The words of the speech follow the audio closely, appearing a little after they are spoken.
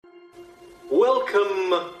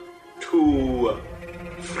Welcome to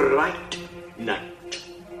Fright Night.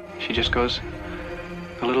 She just goes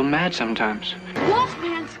a little mad sometimes.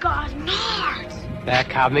 Wolfman's got nards. They're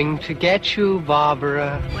coming to get you,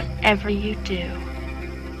 Barbara. Whatever you do,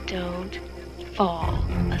 don't fall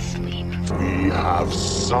asleep. We have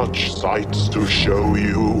such sights to show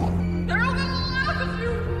you. They're all gonna laugh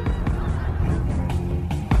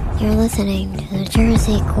at you. You're listening to the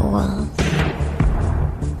Jersey Ghouls.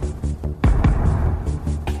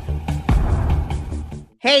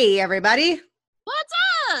 Hey, everybody. What's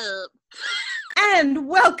up? And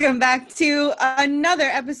welcome back to another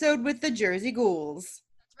episode with the Jersey Ghouls.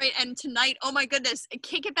 Right, and tonight, oh my goodness,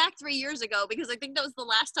 kick it back 3 years ago, because I think that was the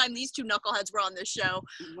last time these two knuckleheads were on this show.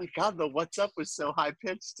 Oh my god, the What's Up was so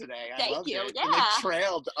high-pitched today. Thank I loved you, it. yeah. And it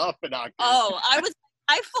trailed up an octave. Oh,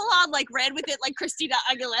 I full on ran with it like Christina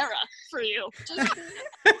Aguilera for you.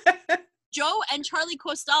 Joe and Charlie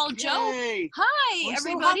Costal. Joe, Yay. hi, We're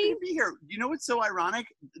everybody. so happy to be here. You know what's so ironic?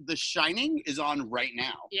 The Shining is on right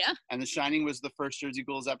now. Yeah. And The Shining was the first Jersey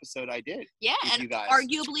Ghouls episode I did. Yeah, with and you guys.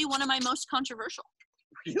 arguably one of my most controversial.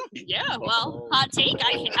 Really? Yeah, well, hot take.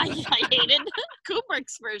 I hated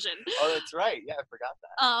Kubrick's version. Oh, that's right. Yeah, I forgot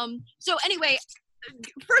that. So anyway,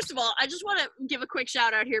 first of all, I just want to give a quick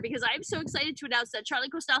shout out here because I'm so excited to announce that Charlie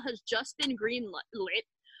Costal has just been greenlit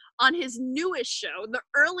on his newest show, the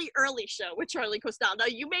Early Show with Charlie Costal. Now,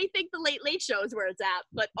 you may think the Late Show is where it's at,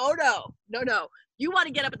 but oh no. You want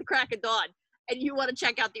to get up at the crack of dawn and you want to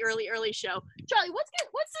check out the Early Show. Charlie, what's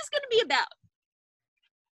this going to be about?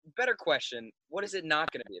 Better question. What is it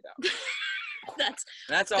not going to be about?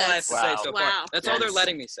 That's all I have to say so far. wow. That's all they're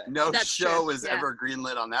letting me say. No That's show true, was yeah. ever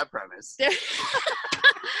greenlit on that premise.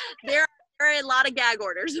 There are a lot of gag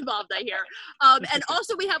orders involved, I hear. And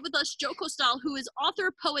also we have with us Joe Costal, who is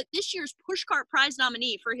author, poet, this year's Pushcart Prize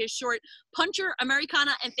nominee for his short Puncher,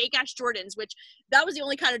 Americana, and Fake Ass Jordans, which that was the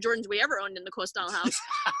only kind of Jordans we ever owned in the Costal house.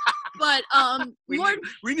 But we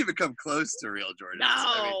didn't even come close to real Jordans.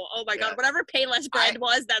 No, oh my God, whatever Payless brand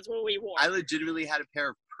was, that's what we wore. I legitimately had a pair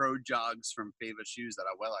of Pro Jogs from Fava Shoes that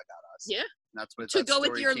Abuela got us. Yeah. And that's what to go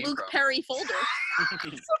with your Luke from. Perry folder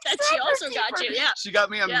that she also got you. Yeah. She got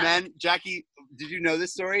me a Men. Jackie, did you know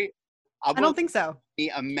this story? I don't think so.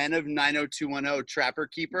 A Men of 90210 Trapper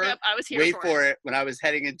Keeper. Yep, I was here Wait for for it when I was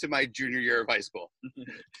heading into my junior year of high school.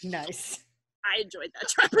 Nice. I enjoyed that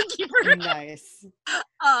Trapper Keeper. Nice.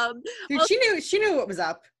 Dude, she knew what was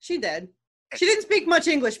up. She did. She didn't speak much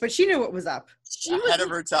English, but she knew what was up. She was ahead of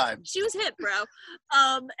her time. She was hip, bro.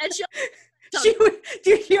 And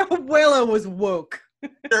Dude, your abuela was woke.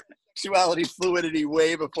 Sexuality fluidity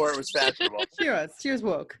way before it was fashionable. She was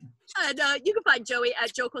woke. And you can find Joey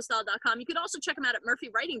at joecostal.com. You can also check him out at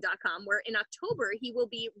murphywriting.com, where in October he will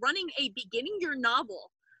be running a beginning your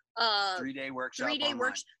novel 3-day workshop. 3-day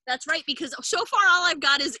workshop. That's right, because so far all I've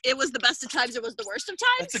got is it was the best of times, it was the worst of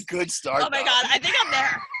times. That's a good start. Oh my God, I think I'm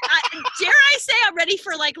there. Dare I say I'm ready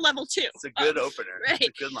for level 2. It's a good opener. Right.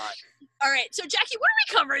 It's a good line. All right, so Jackie, what are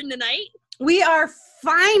we covering tonight? We are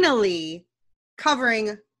finally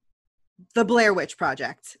covering the Blair Witch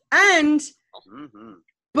Project and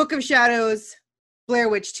Book of Shadows, Blair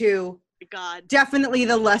Witch 2. God. Definitely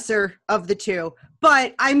the lesser of the two.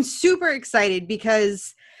 But I'm super excited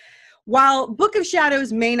because while Book of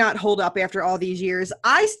Shadows may not hold up after all these years,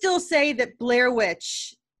 I still say that Blair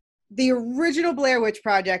Witch, the original Blair Witch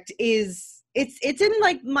Project, it's in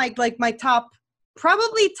my top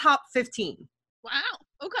 15. Wow.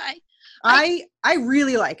 Okay. I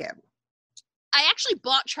really like it. I actually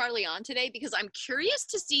bought Charlie on today because I'm curious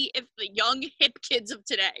to see if the young hip kids of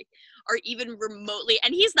today are even remotely,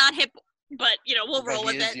 and he's not hip, but we'll roll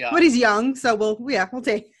with it. But he's young, so we'll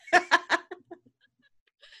take.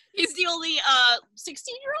 He's the only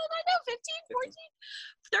 16-year-old I know, 15, 14,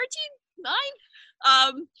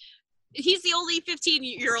 13, 9. He's the only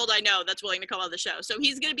 15-year-old I know that's willing to come on the show. So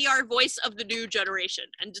he's going to be our voice of the new generation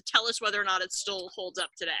and to tell us whether or not it still holds up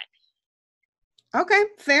today. Okay,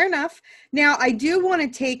 fair enough. Now, I do want to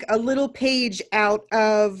take a little page out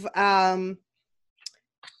of, oh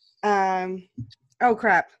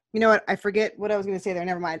crap. You know what? I forget what I was going to say there.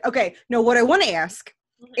 Never mind. Okay, no, what I want to ask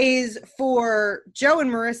is for Joe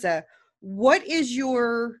and Marissa, what is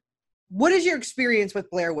your experience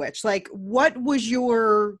with Blair Witch? Like, what was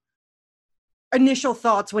your initial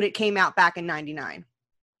thoughts when it came out back in 99?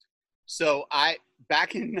 So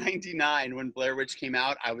back in 99, when Blair Witch came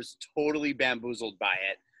out, I was totally bamboozled by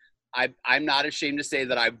it. I'm not ashamed to say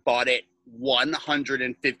that I bought it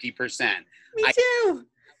 150%. Me too. At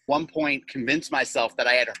one point convinced myself that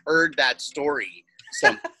I had heard that story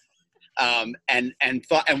and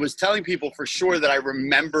thought and was telling people for sure that I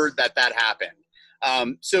remembered that happened.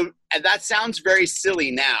 So and that sounds very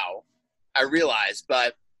silly now, I realize,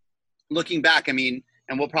 but looking back, I mean,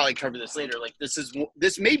 and we'll probably cover this later, like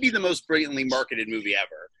this may be the most brilliantly marketed movie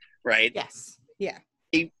ever, right? Yes. Yeah.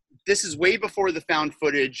 This is way before the found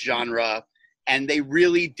footage genre, and they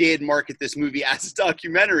really did market this movie as a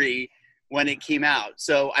documentary when it came out.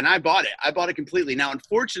 So, and I bought it. I bought it completely. Now,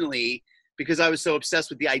 unfortunately, because I was so obsessed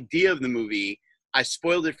with the idea of the movie, I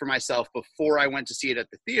spoiled it for myself before I went to see it at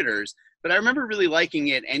the theaters. But I remember really liking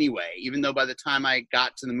it anyway, even though by the time I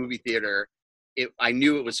got to the movie theater, I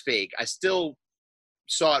knew it was fake. I still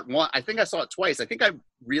saw it once. I think I saw it twice. I think I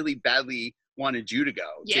really badly wanted you to go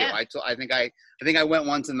too. I think I went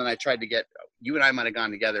once, and then I tried to get you, and I might have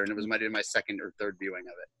gone together, and it was my second or third viewing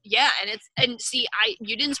of it. Yeah, and see,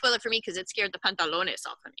 you didn't spoil it for me because it scared the pantalones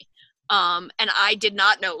off of me. And I did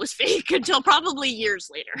not know it was fake until probably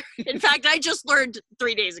years later. In fact, I just learned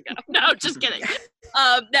 3 days ago. No, just kidding.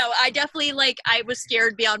 No, I definitely I was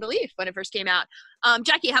scared beyond belief when it first came out.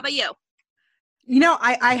 Jackie, how about you? You know,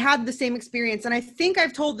 I had the same experience, and I think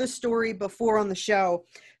I've told this story before on the show.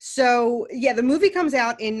 So, yeah, the movie comes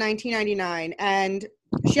out in 1999, and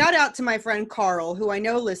shout out to my friend Carl, who I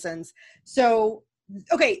know listens. So,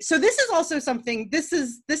 okay, so this is also something, this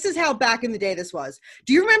is how back in the day this was.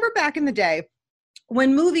 Do you remember back in the day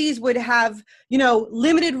when movies would have, you know,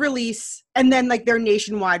 limited release and then like their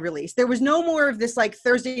nationwide release? There was no more of this like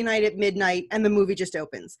Thursday night at midnight and the movie just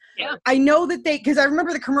opens. Yeah. I know that because I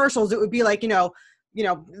remember the commercials, it would be like, you know,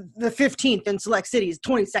 the 15th in select cities,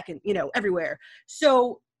 22nd, you know, everywhere.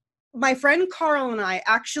 So my friend Carl and I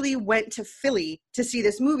actually went to Philly to see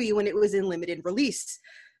this movie when it was in limited release.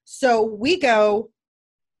 So we go,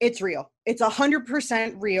 it's real. It's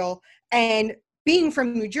 100% real. And being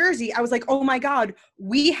from New Jersey, I was like, oh my God,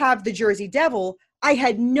 we have the Jersey Devil. I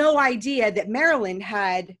had no idea that Maryland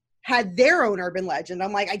had their own urban legend.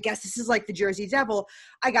 I'm like, I guess this is like the Jersey Devil.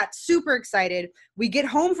 I got super excited. We get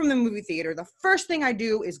home from the movie theater. The first thing I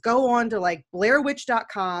do is go on to like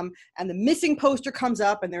BlairWitch.com, and the missing poster comes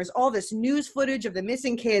up, and there's all this news footage of the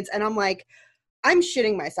missing kids. And I'm like, I'm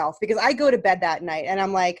shitting myself, because I go to bed that night and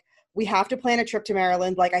I'm like, we have to plan a trip to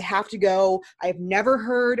Maryland. Like, I have to go. I've never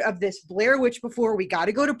heard of this Blair Witch before. We got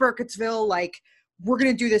to go to Burkittsville. Like, we're going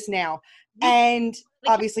to do this now. And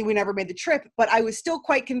obviously we never made the trip, but I was still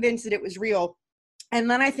quite convinced that it was real. And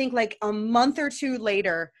then I think like a month or two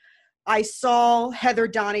later, I saw Heather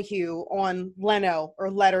Donahue on Leno or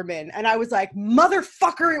Letterman, and I was like,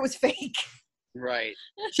 motherfucker, it was fake. Right.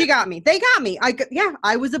 She got me. They got me.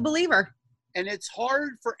 I was a believer. And it's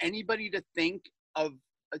hard for anybody to think of,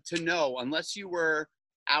 to know, unless you were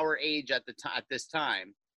our age at this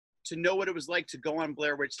time, to know what it was like to go on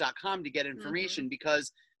BlairWitch.com to get information,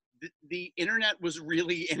 because the internet was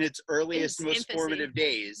really in its earliest, most infancy. Formative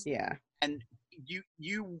days. Yeah. And you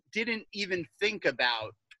didn't even think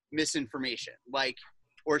about misinformation, like,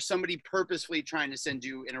 or somebody purposefully trying to send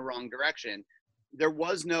you in a wrong direction. There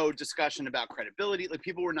was no discussion about credibility. Like,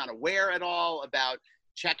 people were not aware at all about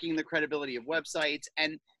checking the credibility of websites,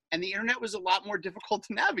 and the internet was a lot more difficult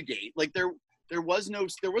to navigate. Like, there was no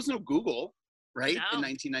Google, right? No. In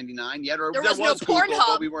 1999 yet, or There there was was no Google, Pornhub.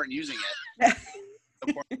 but we weren't using it.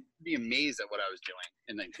 I'd be amazed at what I was doing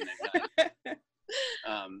in 1999.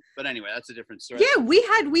 But anyway, that's a different story. Yeah, we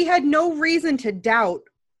had no reason to doubt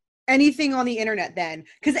anything on the internet then,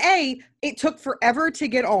 because it took forever to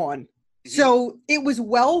get on. So it was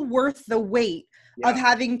well worth the wait of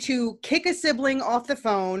having to kick a sibling off the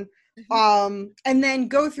phone, and then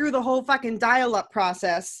go through the whole fucking dial-up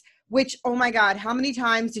process, which, oh my God, how many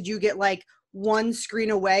times did you get like one screen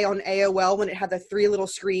away on AOL when it had the 3 little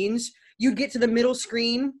screens? You'd get to the middle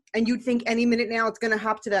screen and you'd think any minute now it's going to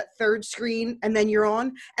hop to that third screen, and then you're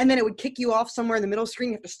on, and then it would kick you off somewhere in the middle screen.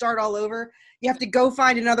 You have to start all over. You have to go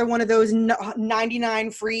find another one of those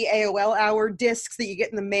 99 free AOL hour discs that you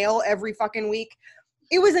get in the mail every fucking week.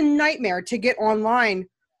 It was a nightmare to get online.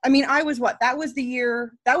 I mean, that was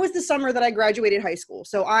the summer that I graduated high school.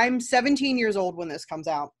 So I'm 17 years old when this comes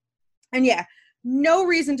out. And yeah, no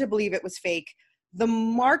reason to believe it was fake. The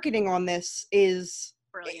marketing on this is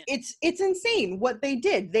Brilliant. It's insane what they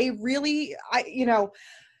did. They really,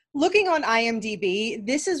 looking on IMDb,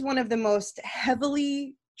 this is one of the most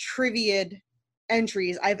heavily trivia'd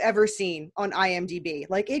entries I've ever seen on IMDb.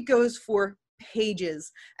 Like, it goes for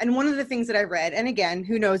pages. And one of the things that I read, and again,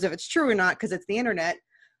 who knows if it's true or not because it's the internet,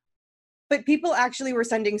 but people actually were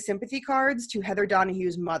sending sympathy cards to Heather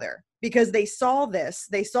Donahue's mother because they saw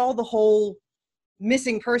the whole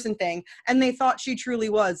missing person thing, and they thought she truly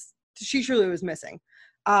was missing.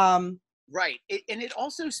 Right. And it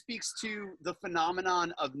also speaks to the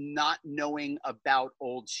phenomenon of not knowing about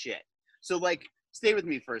old shit. So, like, stay with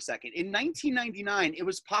me for a second. In 1999, it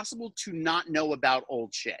was possible to not know about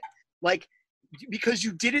old shit. Like, because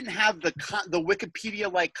you didn't have the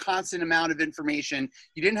Wikipedia-like constant amount of information.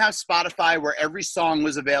 You didn't have Spotify where every song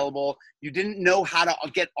was available. You didn't know how to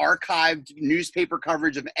get archived newspaper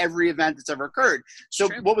coverage of every event that's ever occurred. So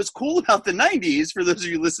what was cool about the 90s, for those of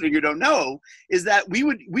you listening who don't know, is that we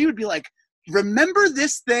would be like, remember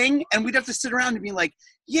this thing? And we'd have to sit around and be like,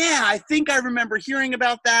 yeah, I think I remember hearing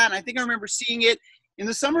about that. And I think I remember seeing it. In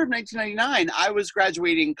the summer of 1999, I was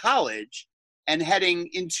graduating college and heading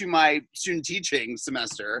into my student teaching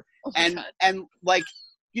semester. And like,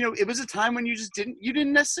 you know, it was a time when you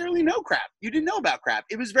didn't necessarily know crap. You didn't know about crap.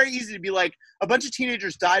 It was very easy to be like, a bunch of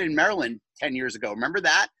teenagers died in Maryland 10 years ago. Remember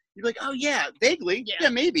that? You'd be like, oh yeah, vaguely. Yeah,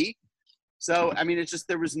 maybe. So, I mean, it's just,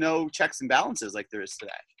 there was no checks and balances like there is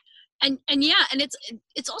today. And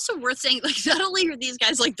it's also worth saying, like, not only are these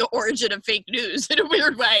guys like the origin of fake news in a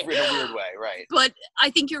weird way. Right. But I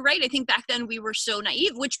think you're right. I think back then we were so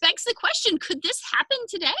naive, which begs the question, could this happen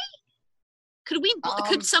today?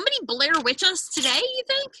 Could somebody Blair Witch us today, you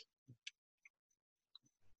think?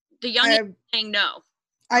 The young saying no.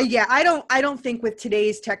 I don't think with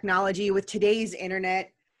today's technology, with today's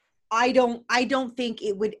internet, I don't think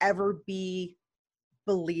it would ever be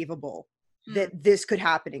believable that this could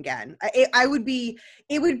happen again. I'd love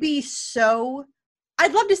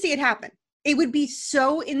to see it happen. It would be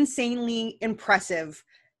so insanely impressive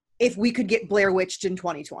if we could get Blair Witched in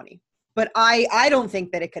 2020. But I don't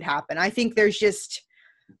think that it could happen. I think there's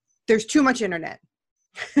too much internet.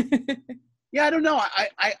 Yeah, I don't know.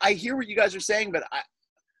 I hear what you guys are saying, but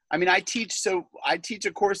I mean, I teach a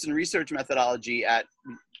course in research methodology at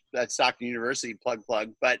Stockton University, plug,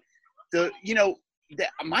 but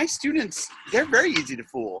my students, they're very easy to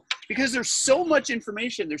fool because there's so much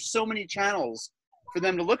information. There's so many channels for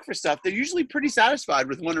them to look for stuff. They're usually pretty satisfied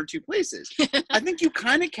with one or two places. I think you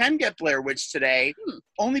kind of can get Blair Witch today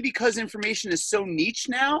only because information is so niche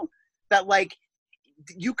now that, like,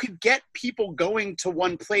 you could get people going to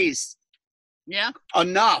one place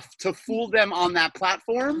enough to fool them on that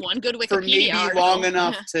platform. One good Wikipedia for maybe article. long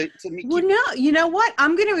enough to make Well, no, you know what?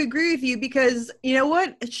 I'm going to agree with you because, you know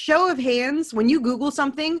what? Show of hands, when you Google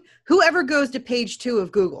something, whoever goes to page 2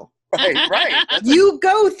 of Google? Right.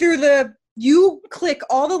 You click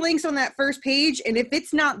all the links on that first page, and if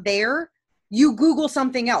it's not there, you Google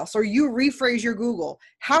something else or you rephrase your Google.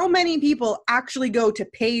 How many people actually go to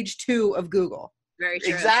page 2 of Google? Very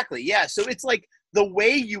true. Exactly, yeah. So it's like the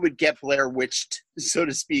way you would get Blair Witched, so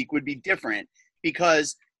to speak, would be different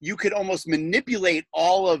because you could almost manipulate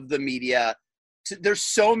all of the media. There's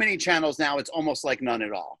so many channels now, it's almost like none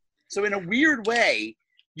at all. So in a weird way,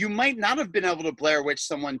 you might not have been able to Blair Witch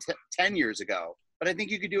someone 10 years ago, but I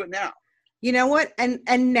think you could do it now. You know what? And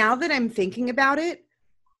now that I'm thinking about it,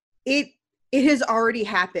 it has already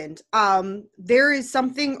happened. There is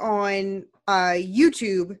something on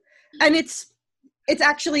YouTube, and it's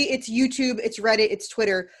YouTube, it's Reddit, it's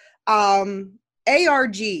Twitter.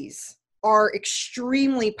 ARGs are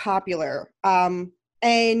extremely popular.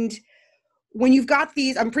 And when you've got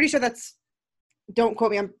these, I'm pretty sure don't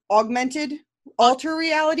quote me, alter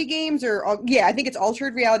reality games I think it's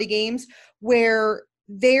altered reality games where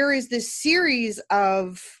there is this series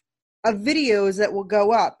of videos that will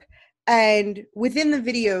go up, and within the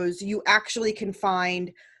videos you actually can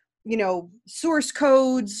find, you know, source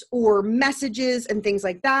codes or messages and things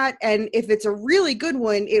like that. And if it's a really good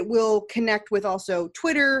one, it will connect with also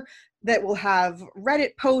Twitter that will have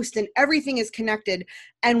Reddit posts, and everything is connected.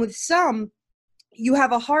 And with some, you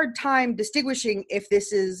have a hard time distinguishing if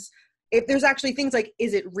there's actually things like,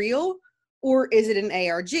 is it real or is it an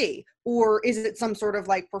ARG? Or is it some sort of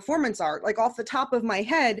like performance art? Like off the top of my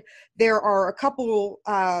head, there are a couple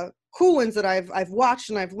cool ones that I've watched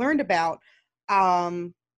and I've learned about.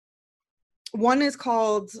 One is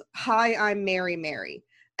called Hi, I'm Mary Mary.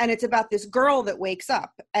 And it's about this girl that wakes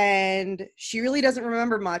up and she really doesn't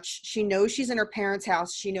remember much. She knows she's in her parents'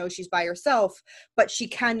 house. She knows she's by herself, but she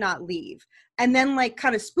cannot leave. And then like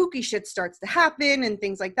kind of spooky shit starts to happen and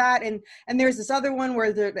things like that. And there's this other one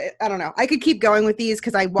where I don't know. I could keep going with these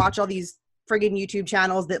because I watch all these friggin' YouTube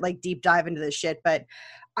channels that like deep dive into this shit. But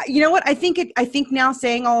you know what? I think now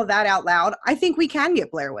saying all of that out loud, I think we can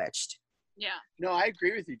get Blair Witched. Yeah. No, I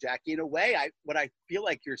agree with you, Jackie. In a way, what I feel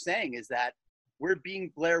like you're saying is that we're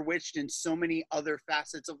being Blair Witched in so many other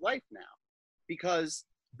facets of life now because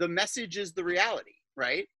the message is the reality,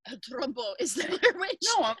 right? Trumbo is the Blair Witch.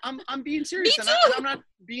 No, I'm being serious. Me too. I'm not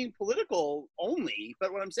being political only,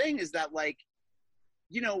 but what I'm saying is that, like,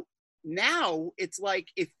 you know, now it's like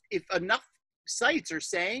if enough sites are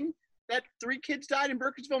saying that 3 kids died in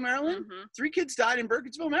Burkittsville, Maryland, 3 kids died in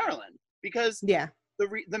Burkittsville, Maryland. because Yeah.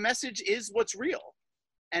 the message is what's real.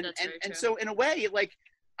 And That's very true. so in a way, like,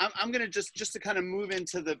 I'm gonna just to kind of move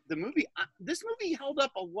into the movie. This movie held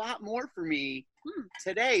up a lot more for me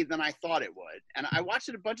today than I thought it would. And I watched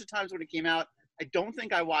it a bunch of times when it came out. I don't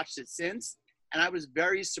think I watched it since, and I was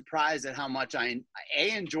very surprised at how much I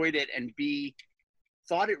A, enjoyed it, and B,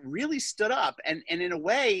 thought it really stood up. And in a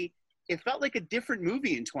way, it felt like a different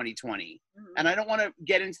movie in 2020. And I don't want to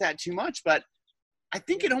get into that too much, but I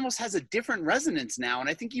think it almost has a different resonance now. And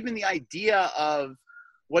I think even the idea of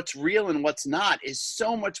what's real and what's not is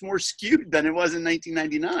so much more skewed than it was in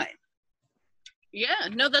 1999. Yeah,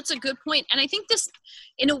 no, that's a good point. And I think this,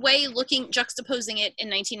 in a way, juxtaposing it in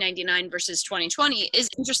 1999 versus 2020 is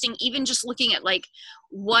interesting, even just looking at like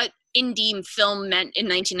what indie film meant in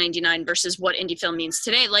 1999 versus what indie film means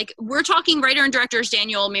today. Like, we're talking writer and directors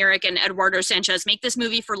Daniel Myrick and Eduardo Sanchez make this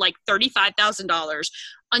movie for like $35,000.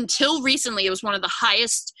 Until recently, it was one of the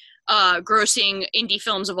highest grossing indie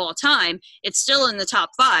films of all time. It's still in the top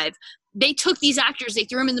 5. They took these actors, they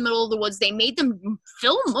threw them in the middle of the woods, they made them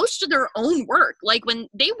film most of their own work. Like, when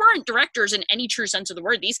they weren't directors in any true sense of the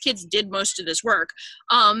word, these kids did most of this work.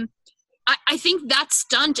 I think that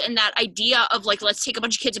stunt and that idea of like, let's take a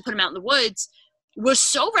bunch of kids and put them out in the woods was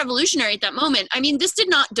so revolutionary at that moment. I mean, this did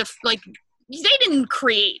not, they didn't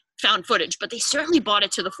create found footage, but they certainly brought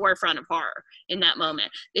it to the forefront of horror in that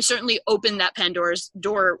moment. They certainly opened that Pandora's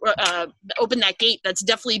door, opened that gate that's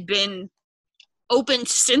definitely been opened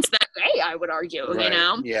since that day, I would argue, Right. you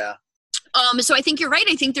know? Yeah. So I think you're right.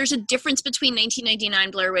 I think there's a difference between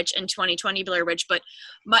 1999 Blair Witch and 2020 Blair Witch. But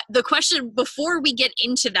the question, before we get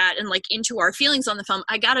into that and like into our feelings on the film,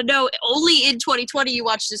 I gotta know, only in 2020 you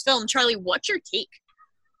watched this film. Charlie, what's your take?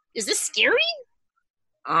 Is this scary?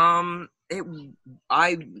 I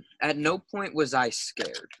at no point was I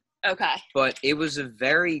scared, Okay. but it was a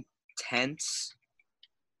very tense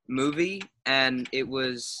movie, and it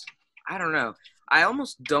was, I don't know. I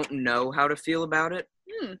almost don't know how to feel about it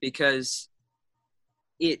because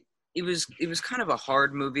it was kind of a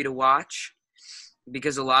hard movie to watch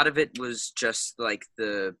because a lot of it was just like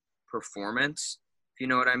the performance, if you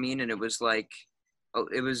know what I mean, and it was like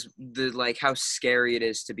how scary it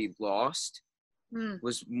is to be lost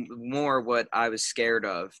was more what I was scared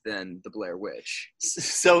of than the Blair Witch.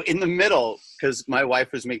 So in the middle, because my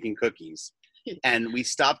wife was making cookies, and we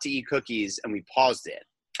stopped to eat cookies, and we paused it.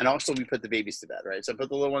 And also we put the babies to bed, right? So I put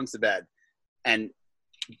the little ones to bed, and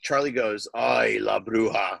Charlie goes, "Ay, la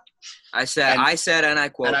bruja." I said, and I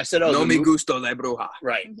quote, and I said, "Oh, no me gusto la bruja."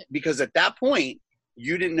 Right. Because at that point,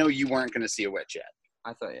 you didn't know you weren't going to see a witch yet.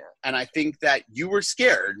 I thought, yeah. And I think that you were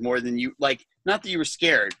scared more than you, like, not that you were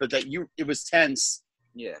scared, but that it was tense.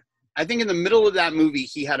 Yeah. I think in the middle of that movie,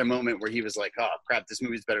 he had a moment where he was like, "Oh, crap, this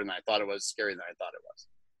movie's better than I thought it was, scarier than I thought it was."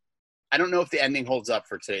 I don't know if the ending holds up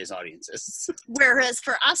for today's audiences. Whereas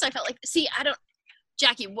for us, I felt like,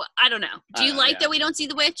 Jackie, I don't know. Do you like that we don't see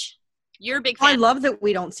the witch? You're a big fan. I love that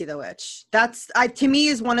we don't see the witch. That's to me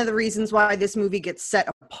is one of the reasons why this movie gets set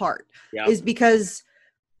apart. Yeah. Is because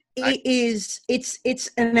it's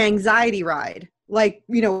an anxiety ride. Like,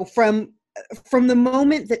 you know, from the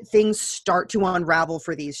moment that things start to unravel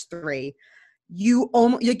for these three,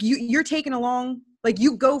 you're taken along. Like,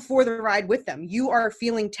 you go for the ride with them. You are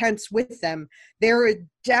feeling tense with them. There are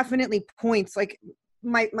definitely points, like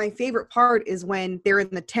my favorite part is when they're in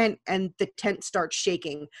the tent and the tent starts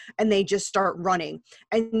shaking and they just start running.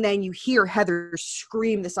 And then you hear Heather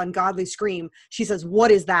scream this ungodly scream. She says,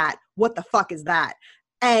 "What is that? What the fuck is that?"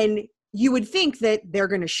 And you would think that they're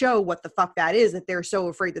going to show what the fuck that is, that they're so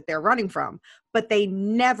afraid that they're running from, but they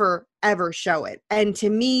never, ever show it. And to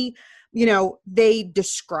me, you know, they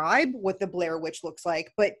describe what the Blair Witch looks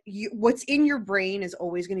like, but what's in your brain is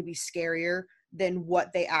always going to be scarier than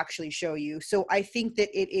what they actually show you. So I think that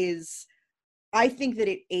it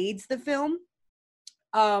aids the film.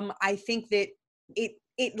 I think that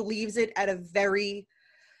it leaves it at a very,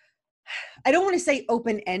 I don't want to say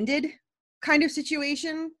open-ended kind of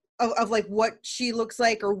situation of like what she looks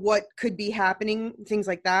like or what could be happening, things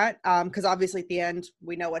like that. Because obviously at the end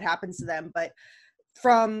we know what happens to them, but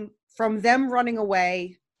from them running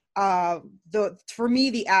away, for me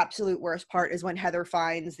the absolute worst part is when Heather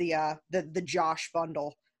finds the Josh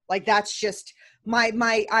bundle. Like, that's just my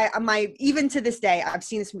even to this day, I've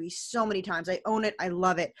seen this movie so many times. I own it. I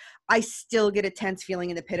love it. I still get a tense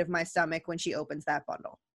feeling in the pit of my stomach when she opens that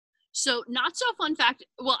bundle. So, not so fun fact,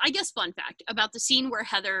 well, I guess fun fact about the scene where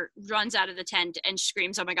Heather runs out of the tent and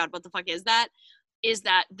screams, "Oh my God, what the fuck is that?" is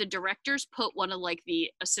that the directors put one of like the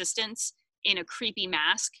assistants in a creepy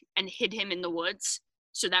mask and hid him in the woods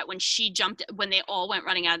so that when they all went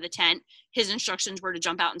running out of the tent, his instructions were to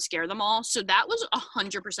jump out and scare them all. So that was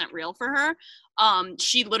 100% real for her.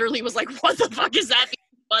 She literally was like, what the fuck is that?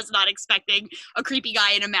 Was not expecting a creepy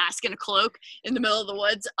guy in a mask and a cloak in the middle of the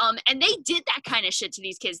woods. And they did that kind of shit to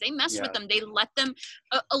these kids. They messed with them. They let them,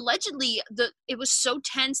 allegedly, it was so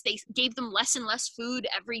tense. They gave them less and less food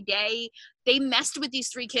every day. They messed with these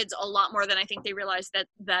 3 kids a lot more than I think they realized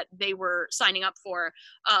that they were signing up for.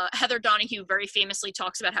 Heather Donahue very famously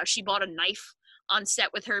talks about how she bought a knife on set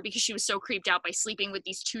with her because she was so creeped out by sleeping with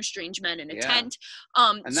these 2 strange men in a tent.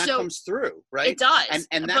 And that comes through, right? It does.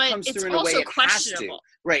 And that comes through in a way it has to.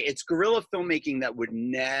 Right. It's guerrilla filmmaking that would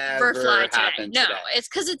never happen today. No, it's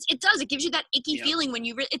because it does. It gives you that icky feeling when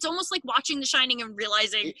it's almost like watching The Shining and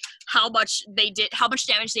realizing how much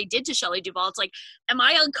damage they did to Shelley Duvall. It's like, am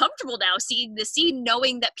I uncomfortable now seeing the scene,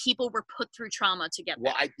 knowing that people were put through trauma to get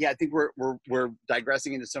there? Well, I think we're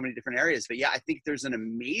digressing into so many different areas, but I think there's an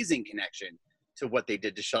amazing connection to what they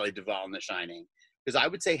did to Shelley Duvall in The Shining, because I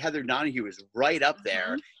would say Heather Donahue is right up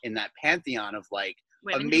there in that pantheon of like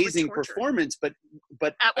women amazing performance, but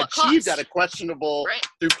achieved at a questionable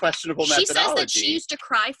through questionable methodology. She says that she used to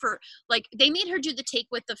cry for like they made her do the take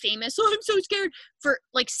with the famous "Oh, I'm so scared" for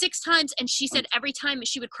like 6 times, and she said every time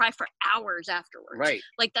she would cry for hours afterwards. Right,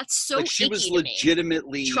 like that's so. Like she was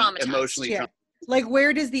legitimately emotionally traumatized. Like,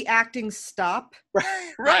 where does the acting stop?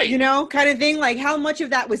 Right. You know, kind of thing. Like, how much of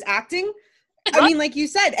that was acting? I mean, like you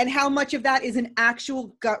said, and how much of that is an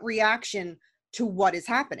actual gut reaction to what is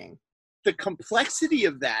happening? The complexity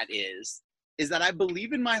of that is that I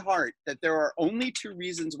believe in my heart that there are only 2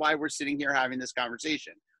 reasons why we're sitting here having this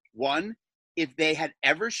conversation. One, if they had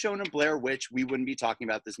ever shown a Blair Witch, we wouldn't be talking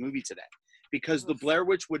about this movie today, because the Blair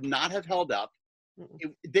Witch would not have held up.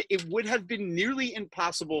 It would have been nearly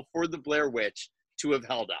impossible for the Blair Witch to have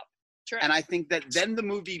held up. True. And I think that then the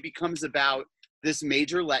movie becomes about this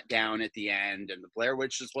major letdown at the end, and the Blair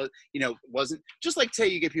Witch just wasn't just like today.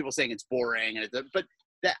 You get people saying it's boring, but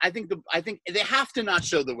that I think they have to not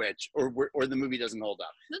show the witch, or the movie doesn't hold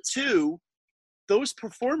up. That's 2, those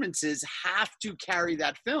performances have to carry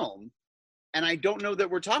that film, and I don't know that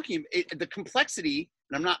we're talking the complexity.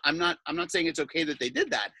 And I'm not saying it's okay that they did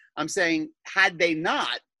that. I'm saying had they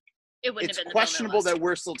not, it's questionable that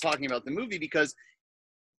we're still talking about the movie, because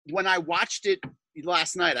when I watched it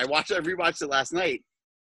last night, I rewatched it last night.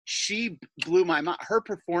 She blew my mind. Her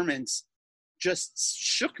performance just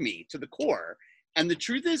shook me to the core. And the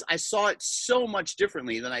truth is, I saw it so much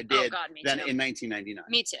differently than I did in 1999.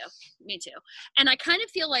 Me too. And I kind of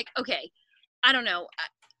feel like, okay, I don't know.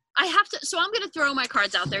 I have to, so I'm going to throw my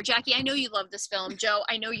cards out there. Jackie, I know you love this film. Joe,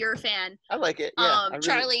 I know you're a fan. I like it. Yeah,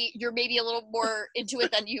 Charlie, you're maybe a little more into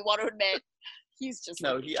it than you want to admit. He's just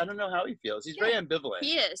I don't know how he feels. He's very ambivalent.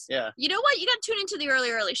 He is. Yeah. You know what? You got to tune into the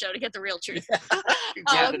early show to get the real truth.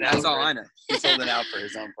 That's all I know. He's holding out for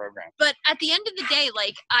his own program. But at the end of the day,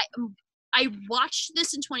 like I watched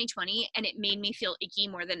this in 2020, and it made me feel icky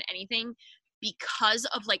more than anything, because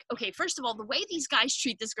of like, okay, first of all, the way these guys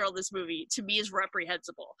treat this girl in this movie to me is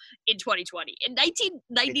reprehensible in 2020. In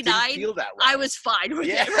 1999, I was fine with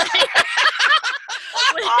it.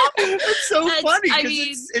 Right? It's so funny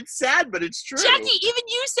because it's sad, but it's true. Jackie, even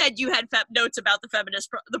you said you had notes about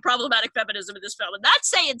the problematic feminism in this film, and that's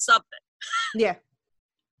saying something. Yeah.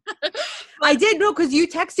 I did know, because you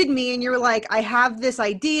texted me and you were like, I have this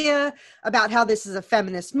idea about how this is a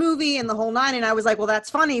feminist movie and the whole 9. And I was like, well, that's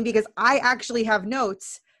funny, because I actually have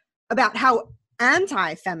notes about how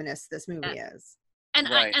anti-feminist this movie is. And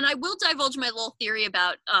I will divulge my little theory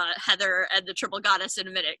about Heather and the Triple Goddess in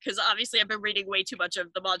a minute, because obviously I've been reading way too much of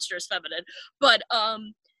The Monstrous Feminine. But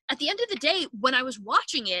at the end of the day, when I was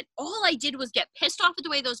watching it, all I did was get pissed off at the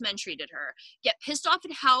way those men treated her, get pissed off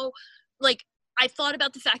at how, like, I thought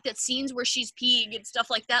about the fact that scenes where she's peeing and stuff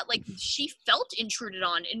like that, like, she felt intruded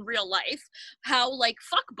on in real life. How, like,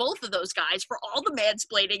 fuck both of those guys for all the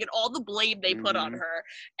mansplaining and all the blame they put on her.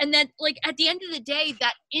 And then, like, at the end of the day,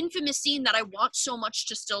 that infamous scene that I want so much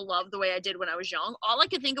to still love the way I did when I was young, all I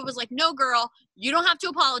could think of was, like, no, girl, you don't have to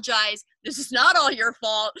apologize. This is not all your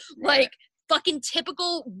fault. Right. Like, fucking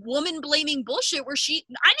typical woman blaming bullshit where I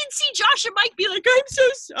didn't see Josh and Mike be like, I'm so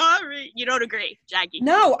sorry. You don't agree, Jackie?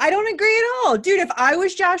 No, I don't agree at all. Dude, if I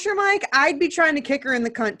was Josh or Mike, I'd be trying to kick her in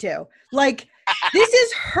the cunt too. Like, this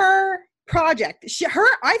is her project.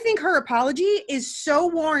 I think her apology is so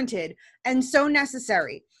warranted and so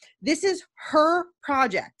necessary. This is her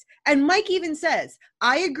project. And Mike even says,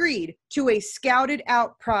 I agreed to a scouted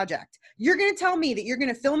out project. You're going to tell me that you're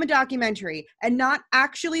going to film a documentary and not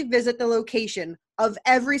actually visit the location of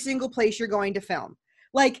every single place you're going to film.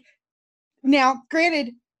 Like, now,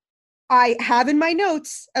 granted, I have in my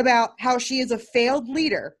notes about how she is a failed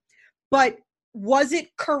leader, but was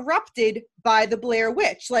it corrupted by the Blair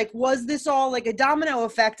Witch? Like, was this all like a domino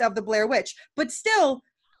effect of the Blair Witch? But still,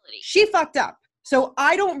 she fucked up. So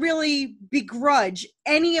I don't really begrudge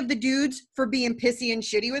any of the dudes for being pissy and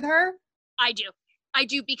shitty with her. I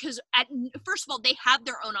do, because first of all, they have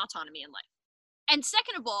their own autonomy in life. And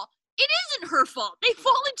second of all, it isn't her fault. They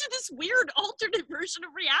fall into this weird alternate version of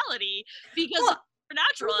reality because of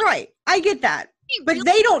supernatural. Right. I get that. But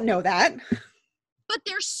they don't know that. But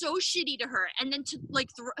they're so shitty to her. And then to like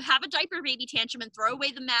have a diaper baby tantrum and throw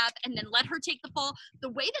away the map and then let her take the fall. The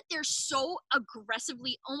way that they're so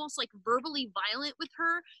aggressively, almost like verbally violent with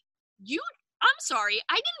her, I'm sorry,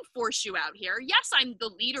 I didn't force you out here. Yes, I'm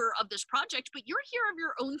the leader of this project, but you're here of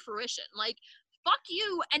your own fruition. Like, fuck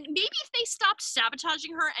you. And maybe if they stopped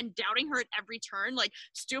sabotaging her and doubting her at every turn, like,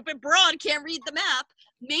 stupid broad can't read the map,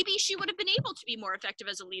 maybe she would have been able to be more effective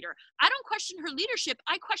as a leader. I don't question her leadership.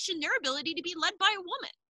 I question their ability to be led by a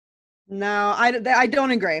woman. No, I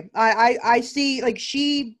don't agree. I see, like,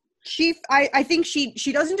 I think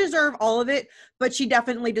she doesn't deserve all of it, but she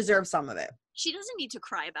definitely deserves some of it. She doesn't need to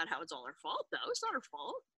cry about how it's all her fault, though. It's not her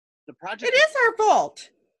fault. The project. It is her fault.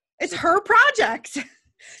 It's her project.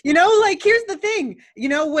 You know, like, here's the thing. You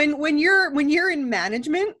know, when you're in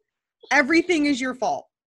management, everything is your fault.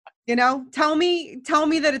 You know, tell me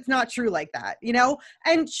that it's not true like that, you know?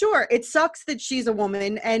 And sure, it sucks that she's a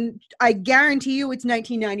woman, and I guarantee you it's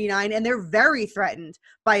 1999, and they're very threatened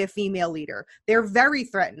by a female leader. They're very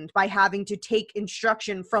threatened by having to take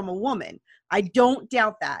instruction from a woman. I don't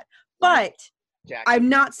doubt that. But Jackie, I'm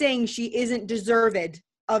not saying she isn't deserved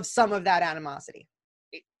of some of that animosity.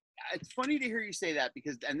 It's funny to hear you say that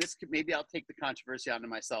because, and this could, maybe I'll take the controversy onto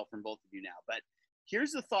myself from both of you now, but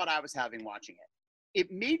here's the thought I was having watching it.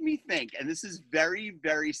 It made me think, and this is very,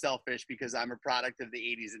 very selfish because I'm a product of the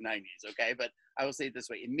 80s and 90s, okay? But I will say it this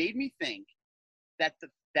way. It made me think that the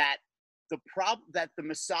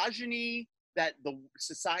misogyny that the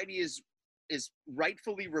society is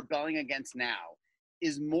rightfully rebelling against now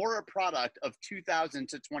is more a product of 2000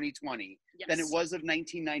 to 2020 than it was of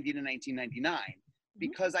 1990 to 1999.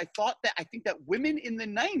 Because I think that women in the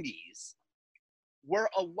 90s were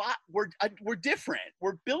different.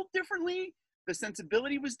 We're built differently. The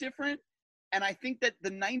sensibility was different. And I think that the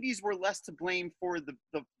 90s were less to blame for the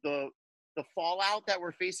fallout that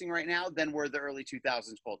we're facing right now than were the early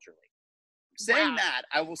 2000s culturally. Saying that,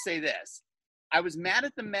 I will say this. I was mad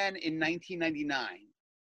at the men in 1999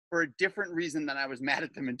 for a different reason than I was mad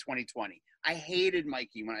at them in 2020. I hated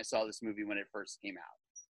Mikey when I saw this movie when it first came out.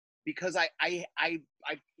 Because I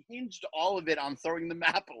hinged all of it on throwing the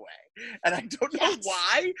map away. And I don't know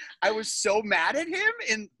why I was so mad at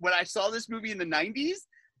him when I saw this movie in the 90s,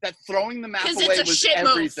 that throwing the map away was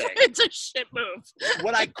everything. It's a shit move.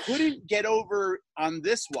 What I couldn't get over on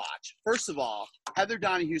this watch, first of all, Heather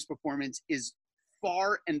Donahue's performance is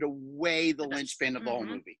far and away the linchpin of the whole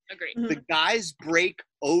movie. Agreed. The guys break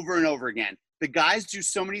over and over again. The guys do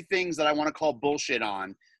so many things that I want to call bullshit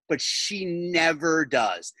on, but she never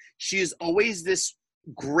does. She is always this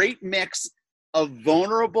great mix of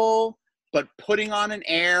vulnerable, but putting on an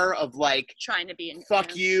air of like, trying to be in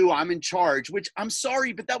fuck you, I'm in charge, which I'm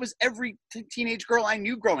sorry, but that was every teenage girl I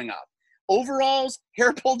knew growing up. Overalls,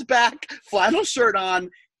 hair pulled back, flannel shirt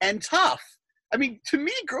on, and tough. I mean, to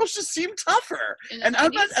me, girls just seem tougher. And I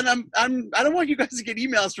don't want you guys to get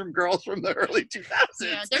emails from girls from the early 2000s.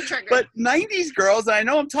 Yeah, they're triggered. But 90s girls, and I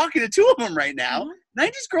know I'm talking to two of them right now,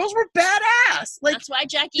 90s girls were badass. Like, that's why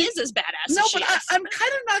Jackie is as badass no, as she but is. I'm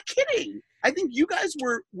kind of not kidding. I think you guys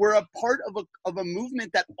were a part of a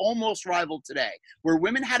movement that almost rivaled today, where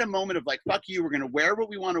women had a moment of like, fuck you, we're going to wear what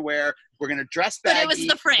we want to wear, we're going to dress baggy. But it was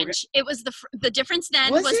the fringe. It was the difference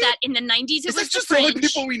then was that in the 90s it was just the fringe. The only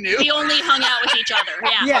people we knew? We only hung out with each other.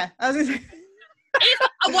 Yeah. Yeah. I was gonna say.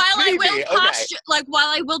 While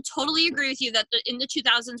I will totally agree with you that in the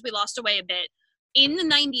 2000s we lost away a bit, in the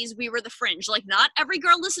 90s we were the fringe. Like, not every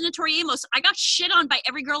girl listened to Tori Amos. I got shit on by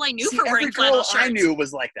every girl I knew for wearing flannel shirts. I knew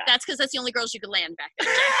was like that. That's because that's the only girls you could land back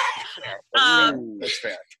then. That's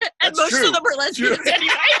fair. And That's most true. of them were lesbians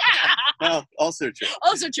anyway. Well, also true.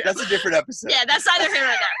 Also true. That's a different episode. Yeah, that's neither here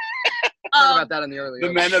nor there. Talk about that in the early.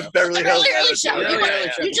 The men of Beverly Hills. Early show.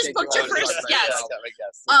 You just booked your first guest.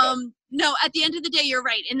 No, at the end of the day, you're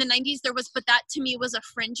right. In the 90s, there was, but that to me was a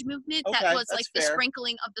fringe movement. That was like the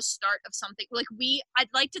sprinkling of the start of something. Like I'd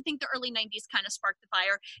like to think the early 90s kind of sparked the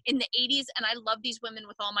fire. In the 80s, and I love these women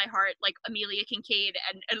with all my heart, like Amelia Kincaid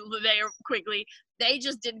and Linnea Quigley. They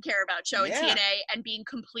just didn't care about show and TNA and being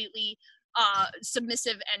completely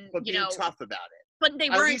submissive and but being tough about it. But they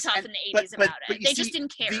At weren't least- tough and- in the but- 80s but- about but it. you They just see,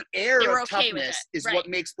 didn't care. The air They were of okay with toughness it. is Right. what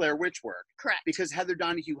makes Blair Witch work. Correct. Because Heather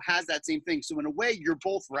Donahue has that same thing. So in a way, you're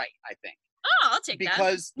both right, I think. Oh, I'll take that.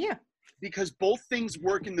 Because Yeah. because both things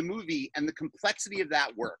work in the movie, and the complexity of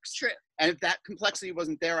that works. True. And if that complexity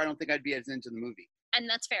wasn't there, I don't think I'd be as into the movie. And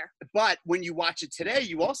that's fair. But when you watch it today,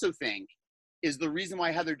 you also think is the reason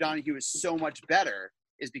why Heather Donahue is so much better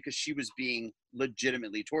is because she was being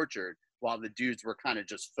legitimately tortured while the dudes were kind of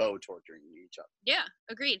just faux torturing each other. Yeah,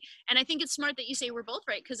 agreed. And I think it's smart that you say we're both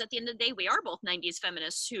right, because at the end of the day, we are both 90s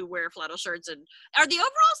feminists who wear flannel shirts. And are the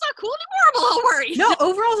overalls not cool anymore? I'm a little worried. No,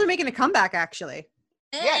 overalls are making a comeback, actually.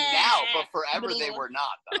 Yeah, now, but forever they were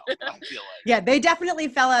not, though, I feel like. Yeah, they definitely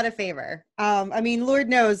fell out of favor. I mean, Lord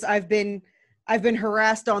knows I've been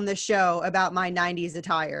harassed on this show about my 90s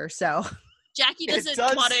attire, so. Jackie doesn't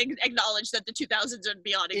does- want to acknowledge that the 2000s and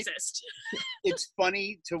beyond exist. It's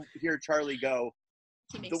funny to hear Charlie go.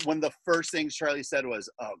 One of the first things Charlie said was,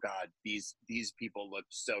 "Oh God, these people look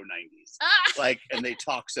so 90s, like, and they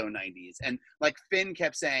talk so 90s." And like Finn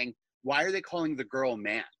kept saying, "Why are they calling the girl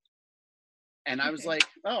man?" And I was like,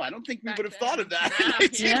 "Oh, I don't think we would have thought of that."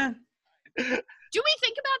 Yeah. Do we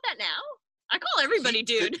think about that now? I call everybody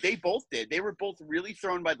dude. They both did. They were both really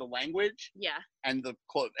thrown by the language Yeah. and the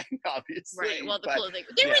clothing, obviously. Right. Well, the But, clothing.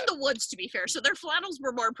 They were yeah. in the woods, to be fair, so their flannels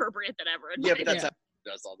were more appropriate than ever. in Yeah, my but that's opinion.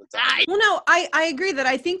 how it does all the time. Well, no, I agree that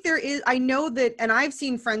I think there is, I know that, and I've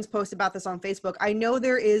seen friends post about this on Facebook. I know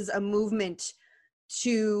there is a movement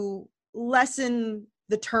to lessen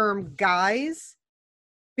the term guys,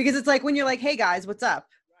 because it's like when you're like, hey guys, what's up?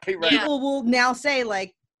 Right, right. People will now say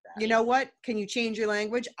like, you know what? Can you change your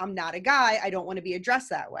language? I'm not a guy. I don't want to be addressed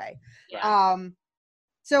that way.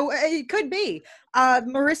 So it could be.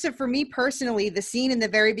 Marissa, for me personally, the scene in the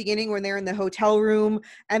very beginning when they're in the hotel room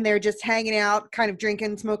and they're just hanging out, kind of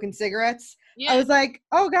drinking, smoking cigarettes. Yeah. I was like,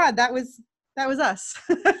 oh God, that was us.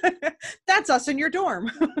 That's us in your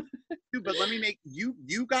dorm. Dude, but let me make you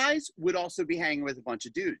guys would also be hanging with a bunch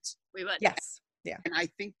of dudes. We would. Yes. Yeah. And I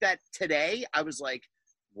think that today I was like,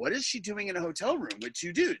 what is she doing in a hotel room with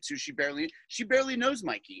two dudes who she barely knows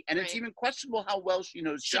Mikey, and it's Right. even questionable how well she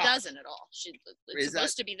knows She Josh. doesn't at all. It's Is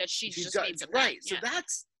supposed that- to be that she's She just does- made something. right. Yeah. So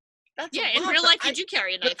that's Yeah, a in lot, real but life, did you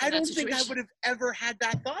carry a knife But I in that don't think I situation? would have ever had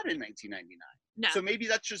that thought in 1999. No. So maybe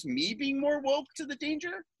that's just me being more woke to the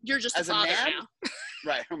danger. You're just a as a father man? now.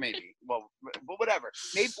 Right, or maybe. Well, but whatever.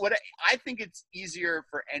 Maybe I think it's easier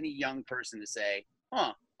for any young person to say,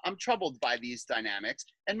 "Huh, I'm troubled by these dynamics,"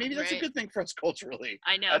 and maybe that's Right. a good thing for us culturally.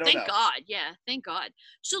 I know. I don't Thank know. God. Yeah, thank God.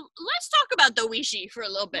 So let's talk about the Wishi for a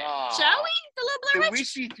little bit, Aw. shall we? The little Blair The Witch.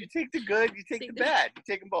 wishy, you take the good, you take the bad, you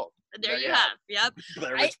take them both. There you have. Yep.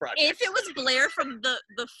 Blair I- Witch Project. if it was Blair from the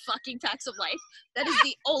fucking Facts of Life, that is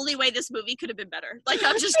the only way this movie could have been better. Like,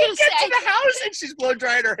 I'm just gonna Get say. to the house and she's blow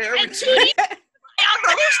drying her hair. And with Judy on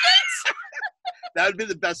roller skates. That would be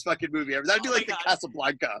the best fucking movie ever. That'd be Oh like my the God.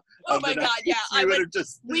 Casablanca. Oh of my the God, yeah, 90s. I We would- have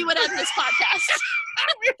just. We would end this podcast.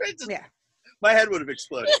 we would just- Yeah. My head would have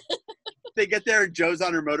exploded. They get there and Joe's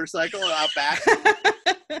on her motorcycle out back.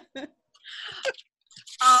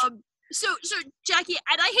 So Jackie,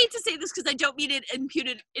 and I hate to say this because I don't mean it in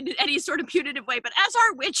any sort of punitive way, but as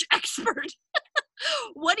our witch expert,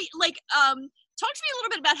 what do you, talk to me a little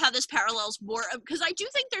bit about how this parallels more, because I do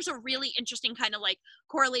think there's a really interesting kind of like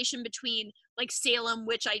correlation between like Salem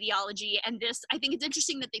witch ideology and this. I think it's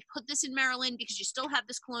interesting that they put this in Maryland because you still have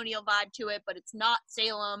this colonial vibe to it, but it's not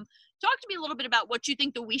Salem. Talk to me a little bit about what you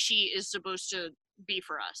think the Wishi is supposed to be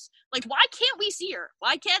for us. Like, why can't we see her?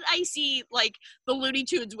 Why can't I see like the Looney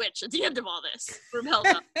Tunes witch at the end of all this from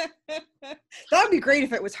Hilda? That would be great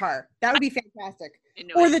if it was her. That would be fantastic. I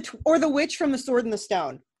know Or it. the witch from The Sword and the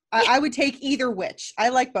Stone. I would take either witch. I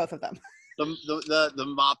like both of them. The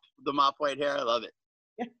mop white hair. I love it.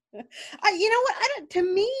 You know what?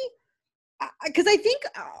 To me, because I think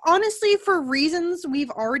honestly, for reasons we've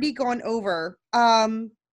already gone over,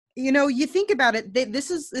 you know, you think about it.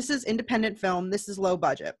 This is independent film. This is low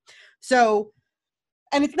budget. So,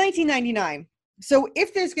 and it's 1999. So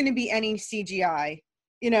if there's going to be any CGI,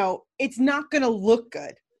 you know, it's not going to look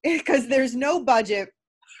good because there's no budget.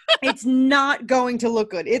 It's not going to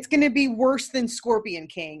look good. It's going to be worse than Scorpion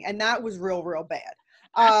King, and that was real bad.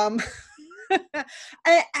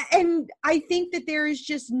 And I think that there is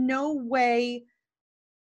just no way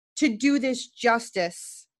to do this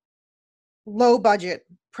justice low budget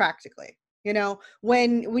practically. You know,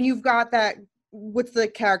 when you've got that, what's the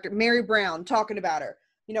character, Mary Brown, talking about her,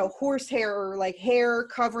 you know, horsehair or like hair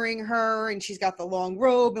covering her, and she's got the long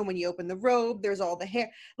robe, and when you open the robe there's all the hair.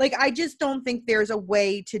 Like, I just don't think there's a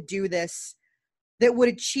way to do this that would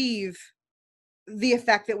achieve the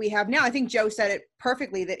effect that we have now. I think Joe said it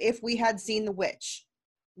perfectly, that if we had seen The Witch,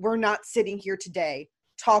 we're not sitting here today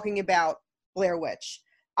talking about Blair Witch.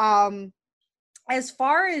 As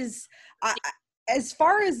far as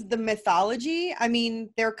the mythology, I mean,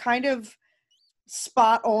 they're kind of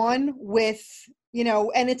spot on with, you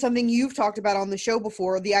know, and it's something you've talked about on the show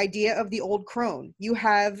before, the idea of the old crone. You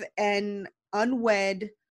have an unwed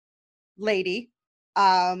lady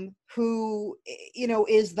who, you know,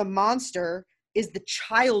 is the monster, is the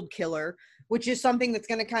child killer, which is something that's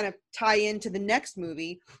going to kind of tie into the next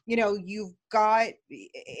movie. You know, you've got,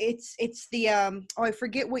 it's the, I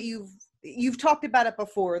forget what you've talked about it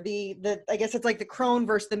before. The I guess it's like the crone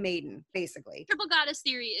versus the maiden, basically. Triple goddess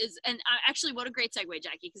theory is, and actually, what a great segue,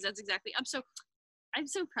 Jackie, because that's exactly. I'm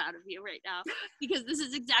so proud of you right now, because this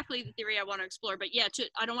is exactly the theory I want to explore. But yeah,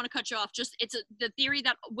 I don't want to cut you off. Just the theory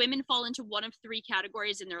that women fall into one of three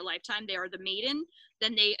categories in their lifetime. They are the maiden,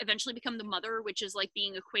 then they eventually become the mother, which is like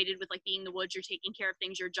being equated with like being the woods. You're taking care of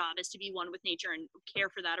things. Your job is to be one with nature and care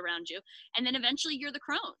for that around you. And then eventually you're the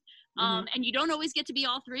crone. And you don't always get to be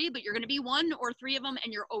all three, but you're going to be one or three of them,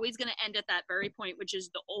 and you're always going to end at that very point, which is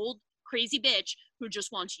the old crazy bitch who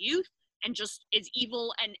just wants youth and just is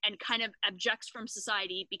evil and kind of abjects from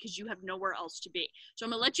society because you have nowhere else to be. So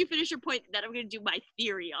I'm gonna let you finish your point, then I'm gonna do my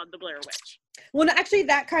theory on the Blair Witch. Well, actually,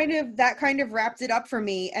 that kind of wrapped it up for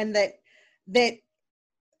me, and that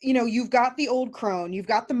you know, you've got the old crone, you've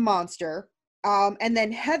got the monster, and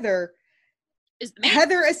then Heather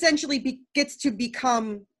essentially gets to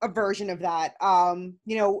become a version of that.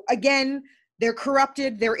 You know, again, they're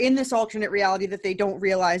corrupted, they're in this alternate reality that they don't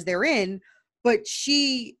realize they're in, but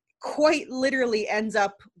she quite literally ends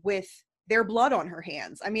up with their blood on her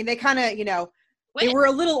hands. I mean, they kind of, you know, they were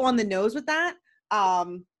a little on the nose with that.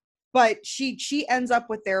 But she ends up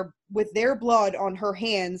with their blood on her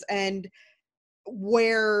hands, and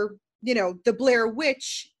where, you know, the Blair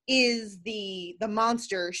Witch is the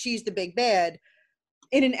monster, she's the big bad.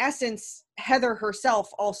 In an essence, Heather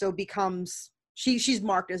herself also becomes, she's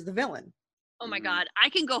marked as the villain. Oh my God, I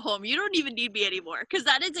can go home. You don't even need me anymore, because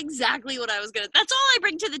that is exactly what I was going to, that's all I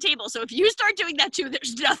bring to the table. So if you start doing that too,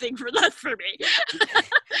 there's nothing left for me.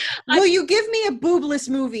 Will you give me a boobless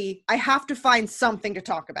movie? I have to find something to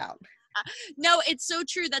talk about. No, it's so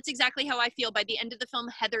true. That's exactly how I feel. By the end of the film,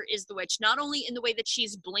 Heather is the witch, not only in the way that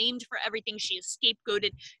she's blamed for everything, she is scapegoated,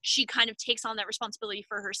 she kind of takes on that responsibility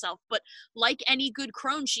for herself, but like any good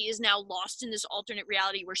crone, she is now lost in this alternate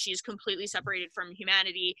reality where she is completely separated from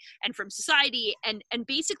humanity and from society, and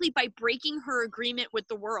basically by breaking her agreement with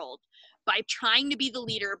the world, by trying to be the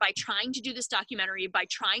leader, by trying to do this documentary, by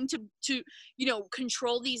trying to you know,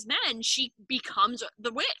 control these men, she becomes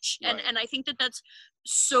the witch. Right. And I think that that's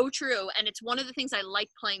so true, and it's one of the things I like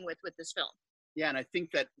playing with this film. Yeah, and I think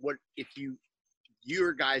that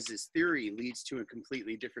your guys' theory leads to a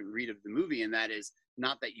completely different read of the movie, and that is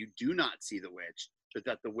not that you do not see the witch, but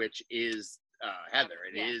that the witch is Heather.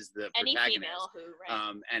 It is the any protagonist. Female who,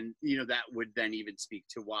 right. And you know, that would then even speak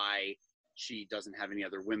to why she doesn't have any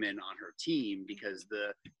other women on her team, because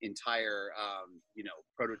the entire you know,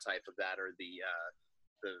 prototype of that, or the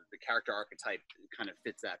character archetype, kind of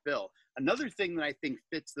fits that bill. Another thing that I think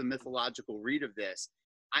fits the mythological read of this,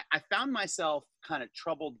 I found myself kind of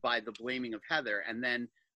troubled by the blaming of Heather, and then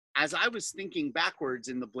as I was thinking backwards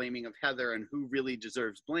in the blaming of Heather and who really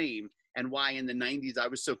deserves blame, and why in the 90s I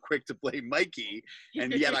was so quick to blame Mikey,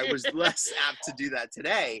 and yet I was less apt to do that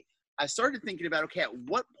today, I started thinking about, okay, at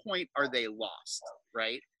what point are they lost,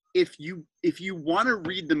 right? If you want to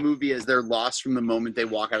read the movie as they're lost from the moment they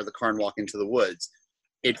walk out of the car and walk into the woods,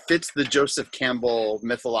 it fits the Joseph Campbell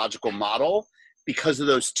mythological model because of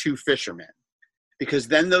those two fishermen. Because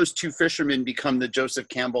then those two fishermen become the Joseph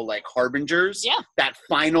Campbell, like, harbingers. Yeah. That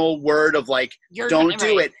final word of, like, don't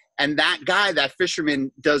do it. And that guy, that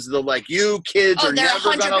fisherman, does the, like, you kids are never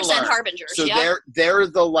going to learn. They're 100% harbingers. So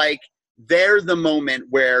they're the moment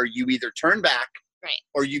where you either turn back, right,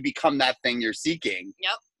 or you become that thing you're seeking.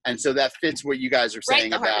 Yep. And so that fits what you guys are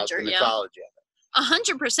saying about the mythology of it.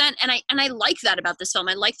 100%, and I like that about this film.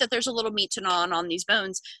 I like that there's a little meat to gnaw on these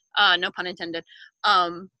bones, no pun intended.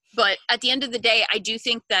 But at the end of the day, I do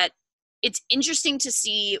think that it's interesting to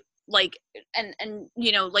see, like, and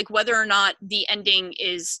you know, like, whether or not the ending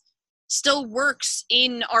still works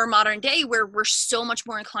in our modern day, where we're so much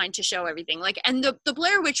more inclined to show everything. Like, and the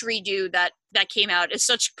Blair Witch redo that came out is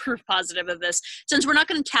such proof positive of this. Since we're not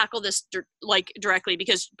going to tackle this directly,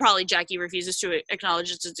 because probably Jackie refuses to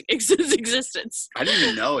acknowledge its existence. I didn't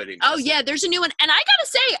even know it existed. Oh yeah, there's a new one, and I gotta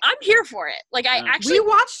say, I'm here for it. Like, I actually we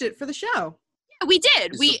watched it for the show. Yeah, we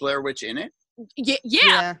did. Is the Blair Witch in it?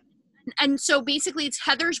 Yeah. And so basically, it's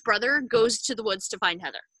Heather's brother goes to the woods to find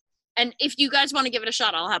Heather. And if you guys want to give it a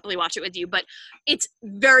shot, I'll happily watch it with you. But it's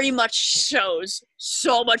very much shows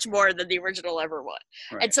so much more than the original ever would.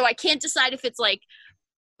 Right. And so I can't decide if it's like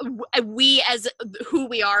we as who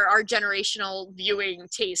we are, our generational viewing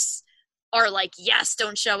tastes are like, yes,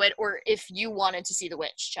 don't show it, or if you wanted to see The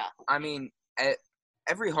Witch, Cha. I mean,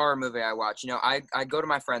 every horror movie I watch, I go to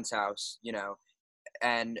my friend's house,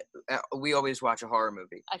 and we always watch a horror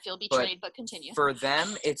movie. I feel betrayed, but continue. For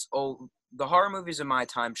them, the horror movies of my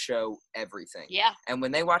time show everything. Yeah. And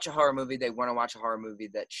when they watch a horror movie, they want to watch a horror movie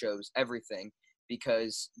that shows everything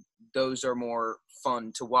because those are more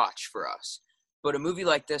fun to watch for us. But a movie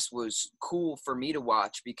like this was cool for me to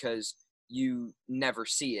watch because you never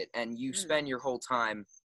see it and you spend your whole time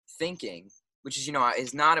thinking, which is,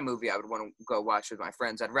 is not a movie I would want to go watch with my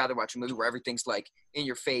friends. I'd rather watch a movie where everything's like in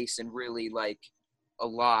your face and really like a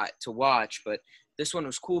lot to watch. But this one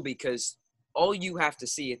was cool because all you have to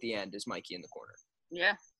see at the end is Mikey in the corner.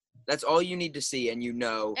 Yeah. That's all you need to see, and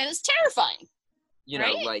And it's terrifying.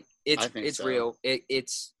 Right? Like it's so. real.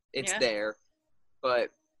 It's there. But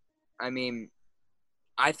I mean,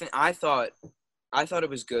 I thought it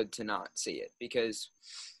was good to not see it because,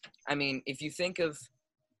 I mean, if you think of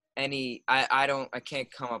any, I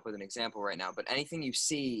can't come up with an example right now, but anything you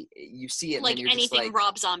see it like and you're anything just like,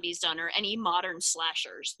 Rob Zombie's done or any modern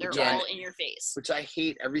slashers, they're all in your face. Which I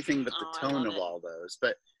hate everything but the I tone love of it. all those.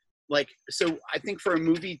 But like, so I think for a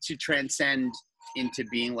movie to transcend into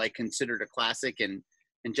being like considered a classic, and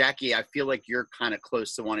Jackie, I feel like you're kind of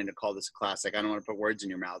close to wanting to call this a classic. I don't want to put words in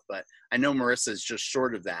your mouth, but I know Marissa's just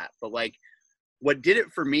short of that. But like, what did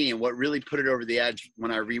it for me and what really put it over the edge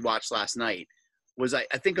when I rewatched last night was I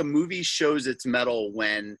think a movie shows its mettle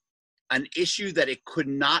when an issue that it could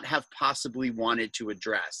not have possibly wanted to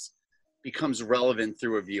address becomes relevant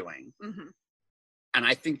through a viewing. Mm-hmm. And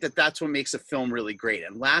I think that that's what makes a film really great.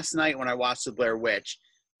 And last night when I watched The Blair Witch,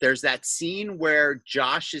 there's that scene where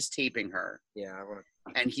Josh is taping her. Yeah, I want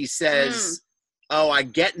to. And he says, oh, I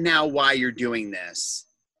get now why you're doing this.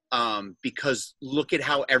 Because look at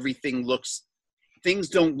how everything looks. Things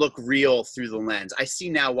don't look real through the lens. I see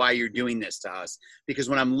now why you're doing this to us. Because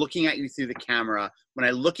when I'm looking at you through the camera, when I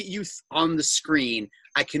look at you on the screen,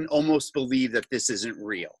 I can almost believe that this isn't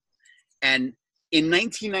real. And in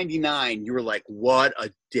 1999, you were like, what a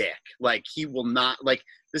dick. Like, he will not, like,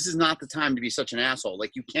 this is not the time to be such an asshole.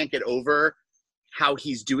 Like, you can't get over how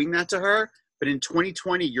he's doing that to her. But in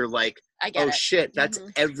 2020, you're like, shit, that's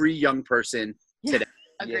every young person today.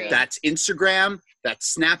 Agreed. That's Instagram,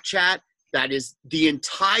 that's Snapchat, that is the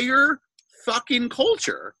entire fucking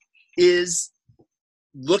culture is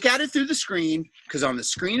look at it through the screen, because on the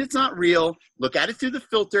screen it's not real. Look at it through the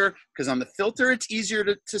filter, because on the filter it's easier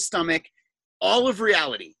to stomach. All of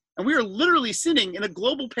reality. And we are literally sitting in a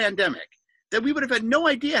global pandemic that we would have had no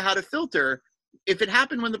idea how to filter if it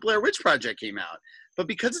happened when the Blair Witch Project came out. But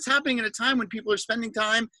because it's happening at a time when people are spending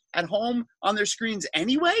time at home on their screens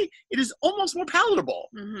anyway, it is almost more palatable.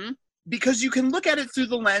 Mm-hmm. Because you can look at it through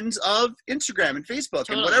the lens of Instagram and Facebook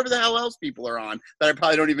and whatever the hell else people are on that I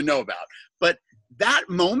probably don't even know about. But that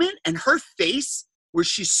moment and her face where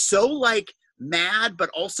she's so like mad,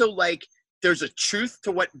 but also like there's a truth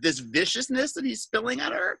to what this viciousness that he's spilling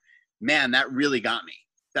at her, man, that really got me.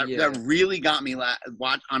 That really got me on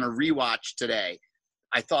a rewatch today.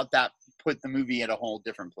 I thought that put the movie at a whole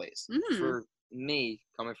different place. For me,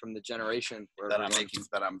 coming from the generation that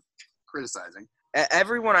I'm criticizing.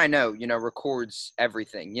 Everyone I know, records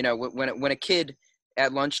everything. When a kid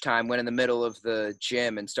at lunchtime went in the middle of the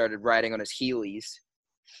gym and started riding on his Heelys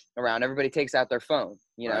around, everybody takes out their phone,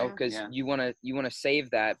 because you want to save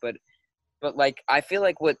that. But like, I feel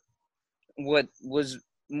like what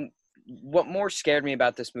more scared me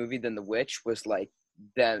about this movie than The Witch was like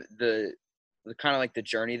the kind of like the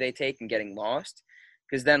journey they take and getting lost.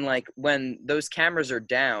 Because then, like, when those cameras are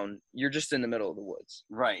down, you're just in the middle of the woods,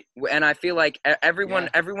 right? And I feel like everyone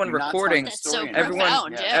recording,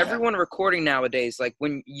 everyone recording nowadays, like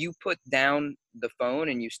when you put down the phone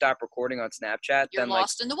and you stop recording on Snapchat, you're then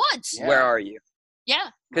lost in the woods. Where are you? Yeah.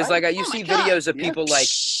 Because like you see videos of people like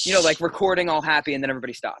like recording all happy and then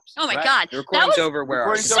everybody stops. Oh my God, the recording's over. Where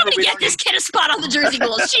are you? Somebody get this kid a spot on the Jersey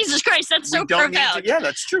Ghouls. Jesus Christ, that's so profound.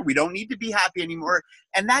 That's true. We don't need to be happy anymore.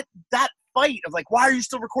 And that fight of like, why are you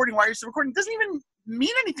still recording? Why are you still recording? Doesn't even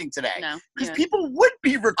mean anything today. No. Because people would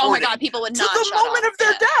be recording. Oh my God, people would not to the moment of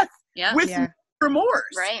their death with remorse.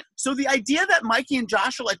 Right. So the idea that Mikey and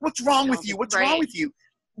Josh are like, what's wrong with you? What's wrong with you?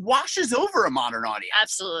 Washes over a modern audience.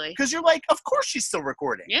 Absolutely. Because you're like, of course she's still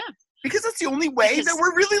recording. Yeah. Because that's the only way Because- that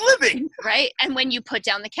we're really living. Right. And when you put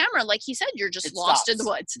down the camera, like he said, you're just It lost in the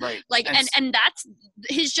stops. woods. Right. Like, and that's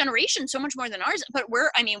his generation so much more than ours. But we're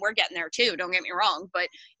getting there too. Don't get me wrong. But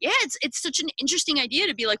yeah, it's such an interesting idea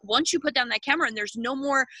to be like, once you put down that camera and there's no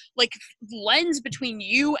more like lens between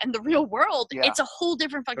you and the real world, Yeah. it's a whole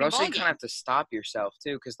different fucking But also, you ballgame. kind of have to stop yourself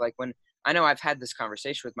too, because like when I know I've had this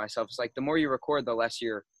conversation with myself, it's like the more you record, the less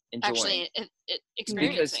you're enjoying. Actually, it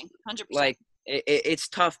experiencing 100%. Like it's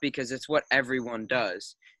tough because it's what everyone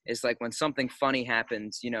does. It's like when something funny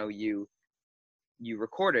happens, you know, you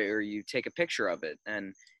record it or you take a picture of it,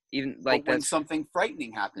 and even like But when that's something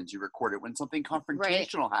frightening happens, you record it. When something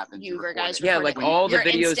confrontational happens, you record guys it. yeah, record like it. all the Your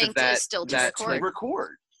videos of instinct that. is still to that's record. like,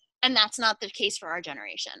 record. And that's not the case for our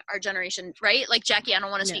generation. Our generation, right? Like Jackie, I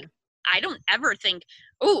don't want to speak. I don't ever think,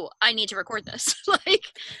 oh, I need to record this. Like,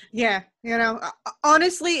 Yeah, you know,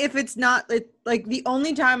 honestly, if it's not like the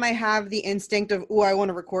only time I have the instinct of, oh, I want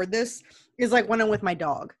to record this is like when I'm with my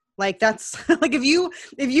dog. Like that's like if you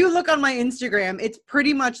look on my Instagram, it's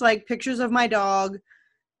pretty much like pictures of my dog.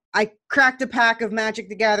 I cracked a pack of Magic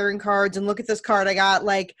the Gathering cards and look at this card I got.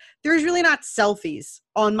 Like there's really not selfies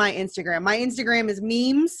on my Instagram. My Instagram is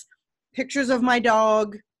memes, pictures of my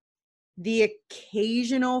dog, the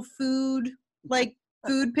occasional food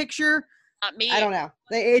picture. not me. I don't know.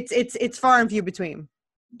 It's far and few between.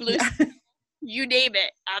 Blue, you name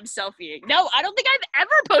it, I'm selfieing. No, I don't think I've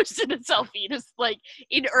ever posted a selfie just like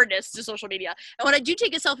in earnest to social media. And when I do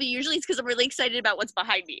take a selfie, usually it's because I'm really excited about what's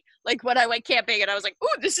behind me. Like when I went camping and I was like,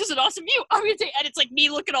 "Oh, this is an awesome view." I'm gonna take, and it's like me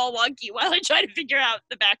looking all wonky while I try to figure out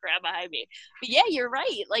the background behind me. But yeah, you're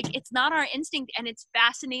right. Like it's not our instinct, and it's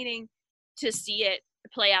fascinating to see it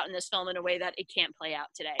play out in this film in a way that it can't play out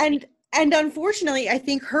today. And unfortunately, I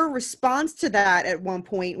think her response to that at one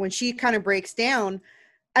point when she kind of breaks down,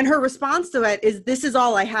 and her response to it is, "This is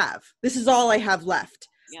all I have. This is all I have left."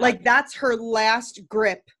 Yeah. Like that's her last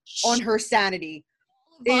grip on her sanity.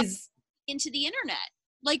 Is into the internet.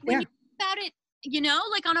 Like when you think about it, you know,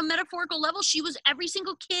 like on a metaphorical level, she was every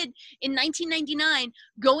single kid in 1999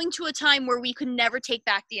 going to a time where we could never take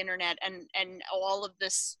back the internet and all of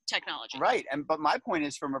this technology. Right. But my point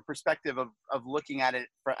is from a perspective of looking at it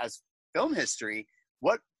as film history,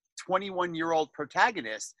 what 21-year-old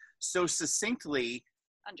protagonist so succinctly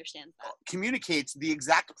Understands that. communicates the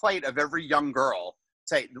exact plight of every young girl.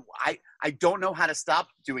 Say, I don't know how to stop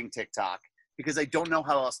doing TikTok because I don't know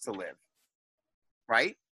how else to live.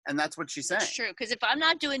 Right? And that's what she's saying. It's true, because if I'm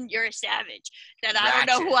not doing You're a Savage, then I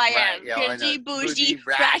don't know who I am. Right, yeah, Cringy, bougie,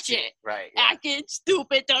 ratchet. Right. Acting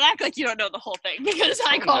stupid. Don't act like you don't know the whole thing because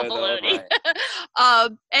I call No, baloney. right.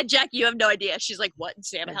 And Jackie, you have no idea. She's like, what in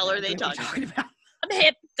Sam hell are they talking about? I'm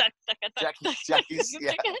hip. Jackie's,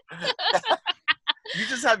 yeah. You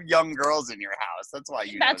just have young girls in your house. That's why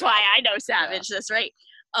you. That's know that. why I know Savage. Yeah. That's right.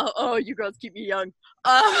 Oh, you girls keep me young.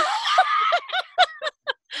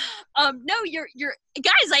 No, you're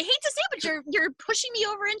guys. I hate to say, but you're pushing me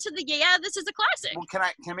over into the this is a classic. Well, can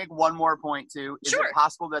I make one more point too? Is Sure. it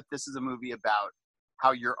possible that this is a movie about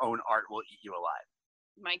how your own art will eat you alive?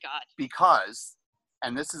 My God. Because,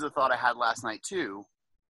 and this is a thought I had last night too.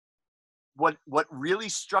 What really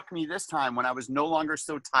struck me this time when I was no longer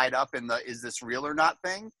so tied up in the "is this real or not"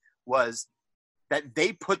 thing was that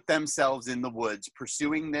they put themselves in the woods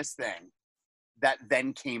pursuing this thing that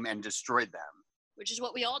then came and destroyed them. Which is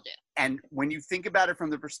what we all do. And when you think about it from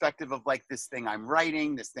the perspective of like this thing I'm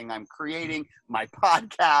writing, this thing I'm creating, my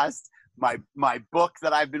podcast, my book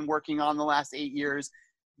that I've been working on the last 8 years,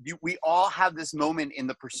 we all have this moment in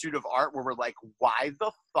the pursuit of art where we're like, why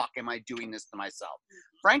the fuck am I doing this to myself?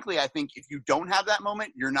 Frankly, I think if you don't have that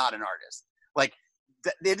moment, you're not an artist. Like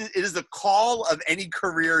it is the call of any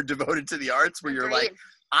career devoted to the arts where you're like,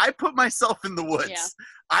 I put myself in the woods. Yeah.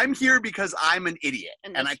 I'm here because I'm an idiot.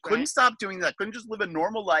 And I that's couldn't right. stop doing that. I couldn't just live a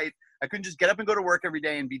normal life. I couldn't just get up and go to work every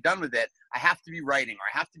day and be done with it. I have to be writing, or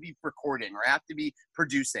I have to be recording, or I have to be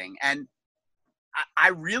producing. And I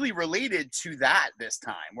really related to that this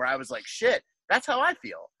time where I was like, shit, that's how I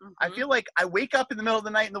feel. Mm-hmm. I feel like I wake up in the middle of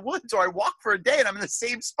the night in the woods, or I walk for a day and I'm in the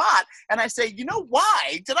same spot. And I say, you know,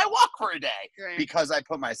 why did I walk for a day? Right. Because I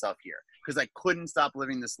put myself here. Because I couldn't stop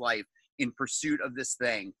living this life in pursuit of this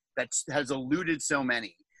thing that has eluded so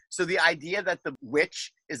many. So the idea that the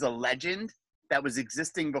witch is a legend that was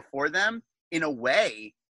existing before them, in a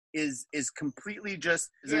way, is completely just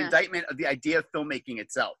an indictment of the idea of filmmaking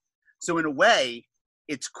itself. So in a way,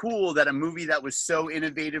 it's cool that a movie that was so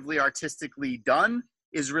innovatively, artistically done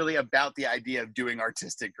is really about the idea of doing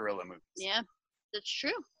artistic guerrilla movies. Yeah, that's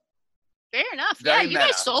true. Fair enough. Very yeah, you guys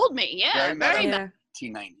meta. sold me. Yeah, Very meta. very Yeah. meta.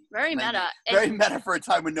 1990. Very meta. Very meta for a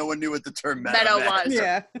time when no one knew what the term meta meant. was.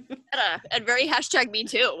 Yeah. Meta, and very hashtag me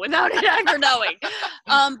too, without it ever knowing.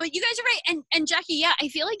 But you guys are right. And Jackie, yeah, I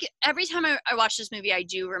feel like every time I watch this movie, I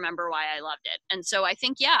do remember why I loved it. And so I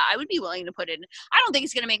think, yeah, I would be willing to put it in. I don't think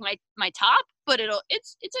it's going to make my top, but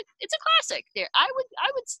it's a classic. There, I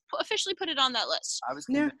would officially put it on that list.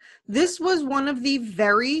 This was one of the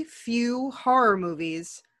very few horror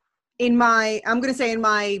movies in my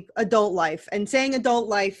adult life, and saying adult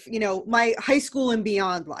life, my high school and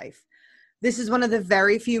beyond life. This is one of the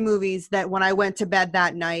very few movies that when I went to bed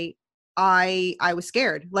that night, I was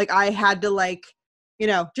scared. Like I had to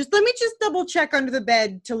just let me just double check under the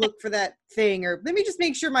bed to look for that thing, or let me just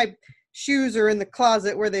make sure my shoes are in the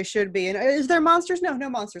closet where they should be. And is there monsters? No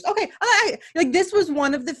monsters. Okay. This was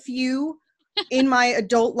one of the few in my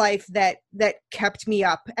adult life that kept me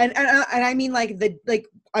up. And I mean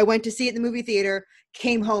I went to see it in the movie theater,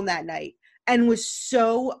 came home that night and was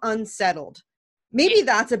so unsettled. Maybe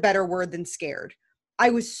that's a better word than scared. I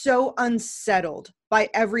was so unsettled by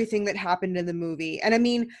everything that happened in the movie. And I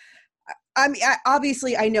mean,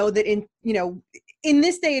 obviously I know that in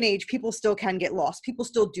this day and age, people still can get lost. People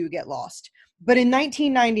still do get lost. But in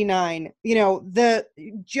 1999, the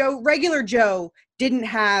regular Joe didn't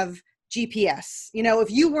have GPS.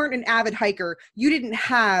 If you weren't an avid hiker, you didn't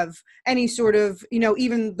have any sort of,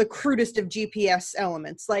 even the crudest of GPS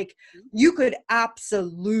elements. Like you could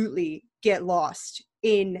absolutely get lost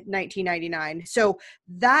in 1999. So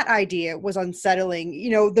that idea was unsettling.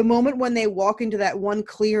 The moment when they walk into that one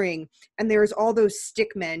clearing and there's all those stick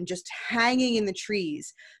men just hanging in the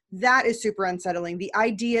trees, that is super unsettling. The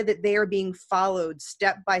idea that they are being followed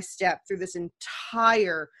step by step through this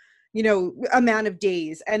entire amount of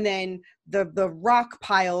days, and then the rock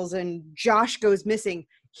piles and Josh goes missing,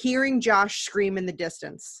 hearing Josh scream in the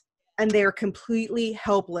distance, and they're completely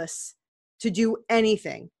helpless to do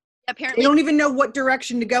anything. Apparently they don't even know what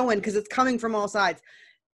direction to go in because it's coming from all sides.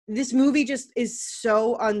 This movie just is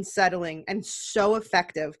so unsettling and so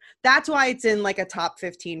effective. That's why it's in a top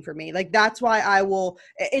 15 for me. That's why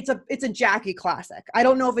it's a Jackie classic. I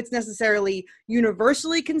don't know if it's necessarily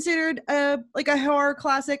universally considered a horror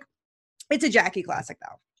classic. It's a Jackie classic,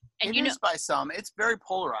 though. And it is by some. It's very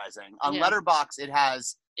polarizing. On Letterboxd, it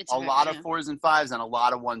has a lot of 4s and 5s and a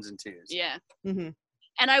lot of 1s and 2s. Yeah. Mm-hmm.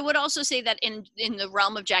 And I would also say that in the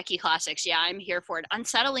realm of Jackie classics, yeah, I'm here for it.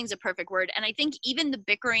 Unsettling is a perfect word. And I think even the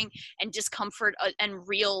bickering and discomfort and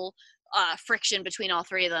real friction between all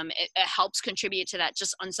three of them, it helps contribute to that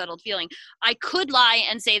just unsettled feeling. I could lie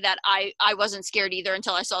and say that I wasn't scared either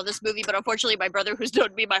until I saw this movie, but unfortunately my brother, who's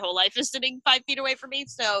known me my whole life, is sitting 5 feet away from me,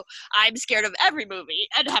 so I'm scared of every movie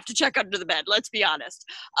and have to check under the bed, let's be honest.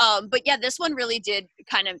 But yeah, this one really did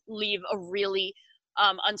kind of leave a really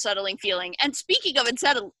unsettling feeling. And speaking of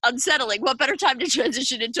unsettling, what better time to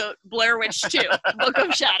transition into Blair Witch 2, Book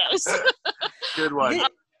of Shadows. Good one.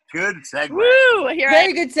 Good segue. Woo!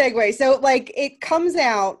 Very good segue. So, it comes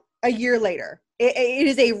out a year later. It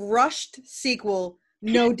is a rushed sequel,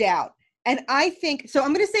 no doubt. And I think, so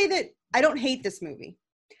I'm going to say that I don't hate this movie.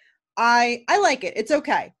 I like it. It's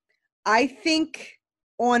okay. I think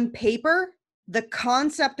on paper, the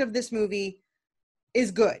concept of this movie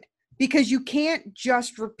is good. Because you can't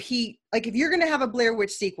just repeat, if you're going to have a Blair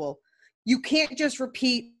Witch sequel, you can't just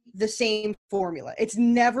repeat the same formula. It's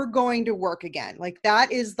never going to work again.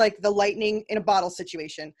 That is the lightning in a bottle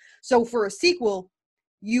situation. So for a sequel,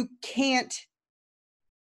 you can't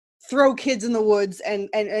throw kids in the woods and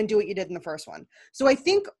do what you did in the first one. So I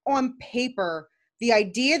think on paper, the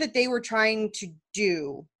idea that they were trying to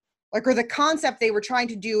do, or the concept they were trying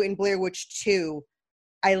to do in Blair Witch 2,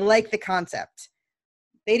 I like the concept.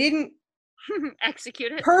 They didn't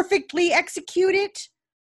perfectly execute it,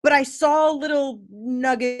 but I saw little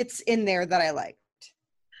nuggets in there that I liked.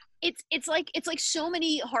 It's like so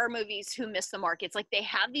many horror movies who miss the mark. It's like they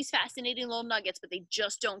have these fascinating little nuggets, but they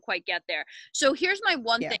just don't quite get there. So here's my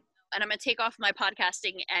one thing, and I'm going to take off my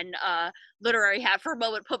podcasting and literary hat for a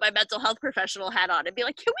moment, put my mental health professional hat on and be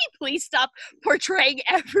like, can we please stop portraying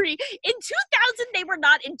in 2000, they were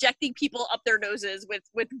not injecting people up their noses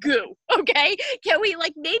with goo, okay? Can we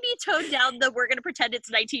maybe tone down the we're going to pretend it's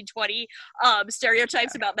 1920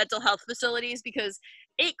 stereotypes about mental health facilities, because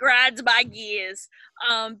it grinds my gears.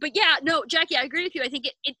 But yeah, no, Jackie, I agree with you. I think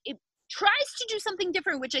it tries to do something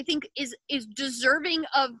different, which I think is deserving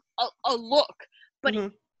of a look, but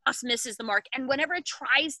it just misses the mark. And whenever it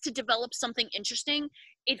tries to develop something interesting,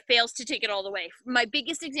 it fails to take it all the way. My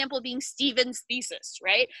biggest example being Stephen's thesis,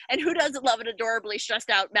 right? And who doesn't love an adorably stressed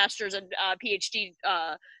out master's and PhD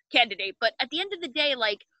candidate? But at the end of the day,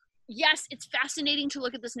 yes, it's fascinating to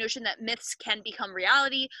look at this notion that myths can become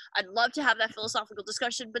reality. I'd love to have that philosophical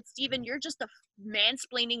discussion, but Steven, you're just a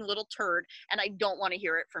mansplaining little turd, and I don't want to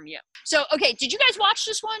hear it from you. So, okay, did you guys watch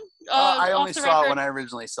this one? I only saw it when I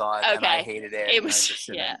originally saw it, and I Okay. hated it. It and I was- just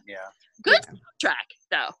didn't- yeah. Good track,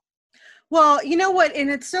 though. Well, you know what? And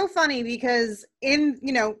it's so funny because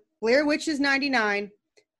Blair Witch is 99,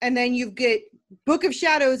 and then you get Book of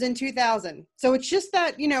Shadows in 2000. So it's just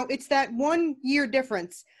that, it's that 1 year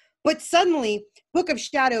difference. But suddenly, Book of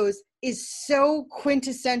Shadows is so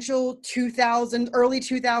quintessential early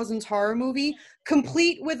 2000s horror movie,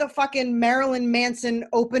 complete with a fucking Marilyn Manson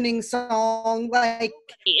opening song. Like,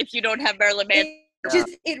 if you don't have Marilyn Manson,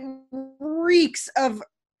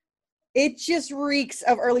 it just reeks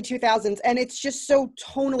of early 2000s, and it's just so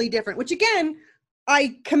tonally different, which again,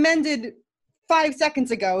 I commended 5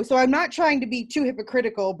 seconds ago, so I'm not trying to be too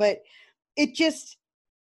hypocritical, but it just,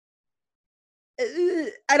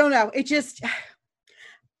 I don't know. It just,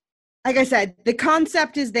 like I said, the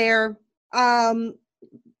concept is there.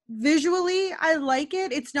 Visually, I like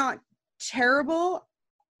it. It's not terrible.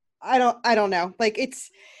 I don't know. Like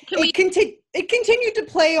it continued to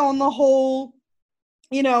play on the whole,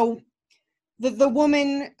 the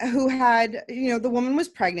woman who had, the woman was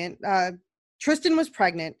pregnant. Tristan was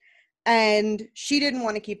pregnant, and she didn't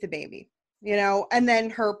want to keep the baby, and then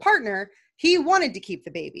her partner, he wanted to keep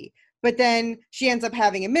the baby. But then she ends up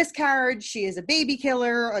having a miscarriage. She is a baby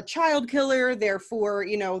killer, a child killer. Therefore,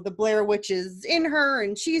 the Blair Witch is in her,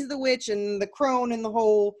 and she's the witch, and the crone, and the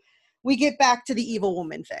whole, we get back to the evil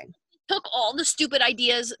woman thing. Took all the stupid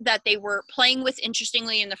ideas that they were playing with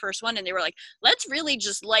interestingly in the first one, and they were like, let's really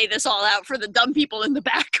just lay this all out for the dumb people in the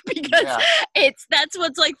back, because that's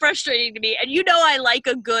what's like frustrating to me. And I like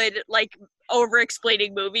a good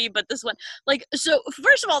over-explaining movie, but this one, so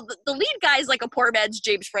first of all, the lead guy is like a poor man's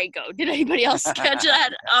James Franco. Did anybody else catch that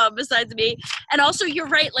besides me? And also, you're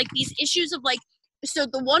right, these issues of so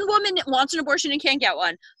the one woman wants an abortion and can't get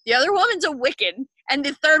one, the other woman's a Wiccan, and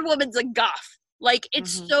the third woman's a goth.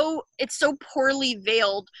 It's so poorly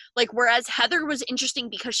veiled. Whereas Heather was interesting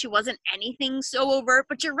because she wasn't anything so overt.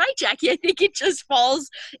 But you're right, Jackie. I think it just falls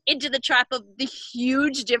into the trap of the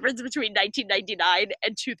huge difference between 1999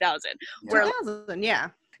 and 2000. 2000, yeah.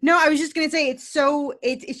 No, I was just gonna say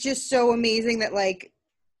it's just so amazing that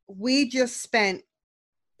we just spent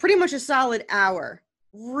pretty much a solid hour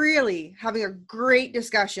really having a great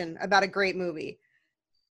discussion about a great movie.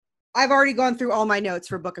 I've already gone through all my notes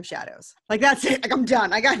for Book of Shadows. That's it. I'm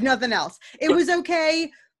done. I got nothing else. It was okay.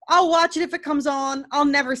 I'll watch it if it comes on. I'll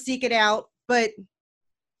never seek it out. But,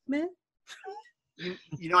 man.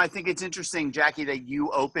 I think it's interesting, Jackie, that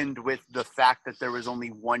you opened with the fact that there was only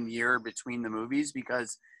 1 year between the movies,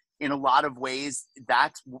 because in a lot of ways,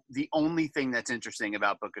 that's the only thing that's interesting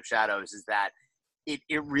about Book of Shadows, is that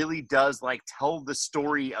it really does tell the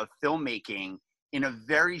story of filmmaking in a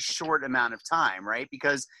very short amount of time, right?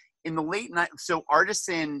 Because in the late night, so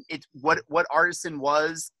Artisan, it's what Artisan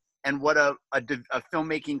was, and what a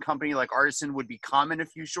filmmaking company like Artisan would become in a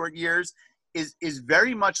few short years is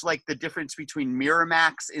very much like the difference between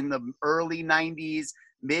Miramax in the early 90s,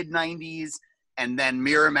 mid 90s, and then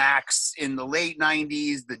Miramax in the late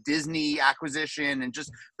 90s, the Disney acquisition, and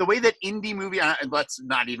just the way that indie movie, let's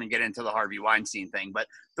not even get into the Harvey Weinstein thing, but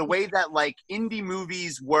the way that indie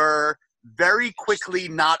movies were very quickly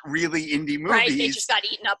not really indie movies. Right, they just got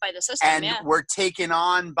eaten up by the system, and were taken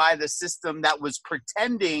on by the system that was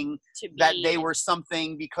pretending that they were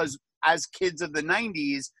something, because as kids of the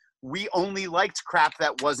 90s, we only liked crap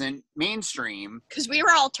that wasn't mainstream. Because we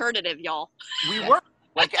were alternative, y'all. We were.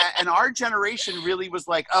 And our generation really was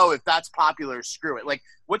oh, if that's popular, screw it.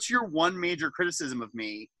 What's your one major criticism of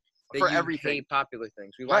me for everything? Hate popular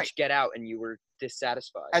things. We watched Get Out, and you were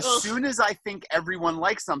dissatisfied. As soon as I think everyone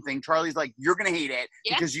likes something, Charlie's you're gonna hate it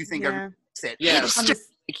because you think everyone likes it. Yeah,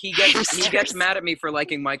 he gets mad at me for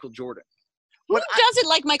liking Michael Jordan. Who doesn't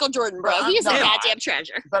like Michael Jordan, bro? He's a goddamn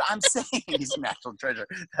treasure. But I'm saying he's a national treasure.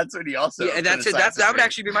 That's what he also. Yeah, that would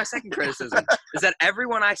actually be my second criticism. Is that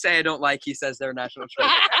everyone I say I don't like, he says they're national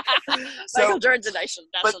treasure. Michael Jordan's a national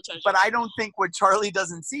treasure. But I don't think what Charlie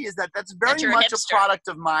doesn't see is that's very much a product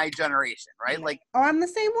of my generation, right? I'm the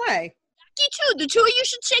same way. Too. The two of you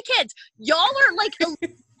should shake hands. Y'all are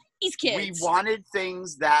these kids. We wanted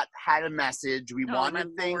things that had a message. We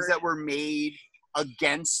wanted things that were made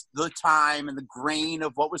against the time and the grain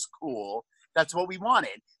of what was cool. That's what we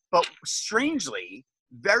wanted. But strangely,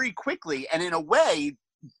 very quickly, and in a way,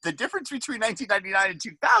 the difference between 1999 and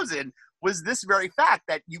 2000 was this very fact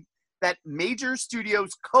that major studios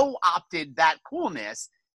co-opted that coolness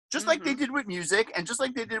just like they did with music and just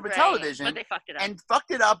like they did with Right, television. but they fucked it up. And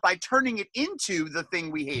fucked it up by turning it into the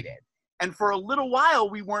thing we hated. And for a little while,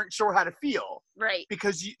 we weren't sure how to feel. Right.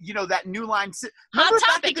 Because, you know, that New Line... Hot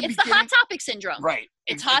Topic. It's the Hot Topic syndrome. Right.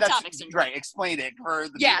 It's Hot Topic syndrome. Right. Explain it for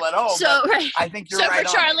the people at home. So, right. I think you're so right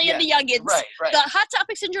for Charlie on it. and the youngins, Right. the Hot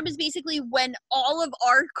Topic syndrome is basically when all of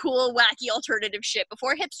our cool, wacky, alternative shit,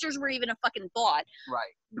 before hipsters were even a fucking thought,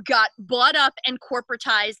 got bought up and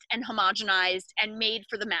corporatized and homogenized and made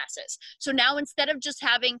for the masses. So now instead of just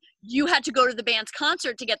having, you had to go to the band's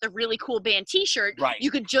concert to get the really cool band t-shirt, you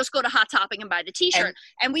could just go to Hot Topic and buy the t-shirt.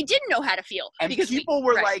 And we didn't know how to feel. And because people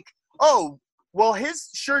were like, oh, well, his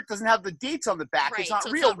shirt doesn't have the dates on the back. It's not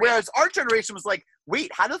real. Whereas our generation was like,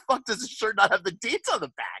 wait, how the fuck does a shirt not have the dates on the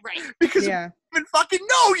back? Right. Because we didn't even fucking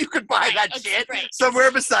know you could buy that shit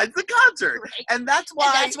somewhere besides the concert. And that's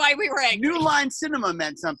why we were angry. New Line Cinema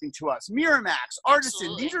meant something to us. Miramax,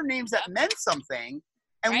 Artisan, these are names that meant something.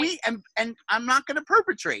 And we and I'm not going to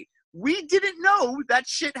perpetrate. We didn't know that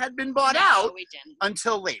shit had been bought out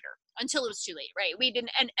until later. Until it was too late, right? We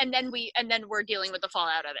didn't, and then we're dealing with the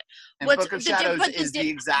fallout of it. And Book of Shadows is the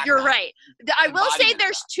exact. You're right. I will say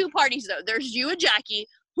there's two parties though. There's you and Jackie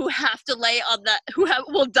who have to lay on that,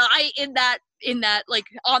 will die in that like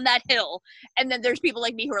on that hill, and then there's people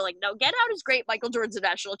like me who are like, no, Get Out is great. Michael Jordan's a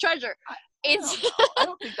national treasure. I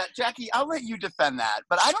don't think that, Jackie. I'll let you defend that,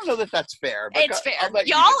 but I don't know that that's fair. It's fair.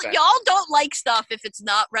 Y'all don't like stuff if it's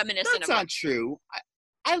not reminiscent. That's not true.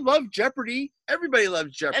 I love Jeopardy. Everybody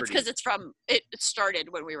loves Jeopardy. That's because it started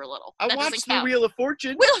when we were little. I watched the Wheel of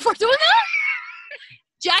Fortune. Wheel of Fortune.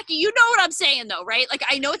 Jackie, you know what I'm saying though, right? Like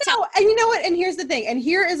I know it's and you know what? And here's the thing. And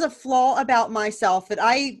here is a flaw about myself that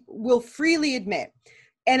I will freely admit.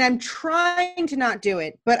 And I'm trying to not do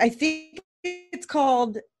it, but I think it's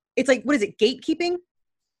like, what is it? Gatekeeping?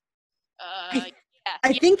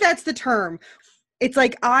 I think that's the term. It's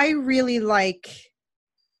like, I really like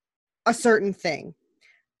a certain thing.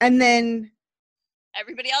 And then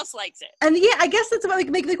everybody else likes it. And yeah, I guess that's about like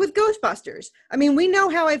with Ghostbusters. I mean, we know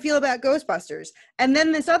how I feel about Ghostbusters. And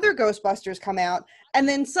then this other Ghostbusters come out, and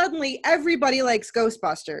then suddenly everybody likes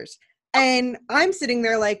Ghostbusters. And I'm sitting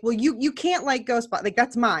there like, well, you can't like Ghostbusters. Like,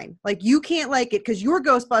 that's mine. Like, you can't like it because your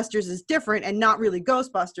Ghostbusters is different and not really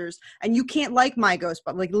Ghostbusters. And you can't like my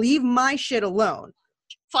Ghostbusters. Like, leave my shit alone.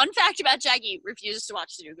 Fun fact about Jackie, refuses to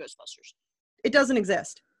watch the new Ghostbusters. It doesn't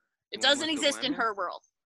exist. It doesn't exist in her world.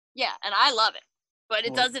 Yeah, and I love it, but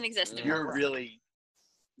it doesn't exist in her world.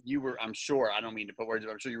 I'm sure, I don't mean to put words,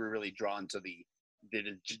 but I'm sure you were really drawn to the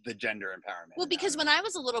gender empowerment. Well, because when I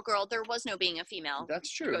was a little girl, there was no being a female.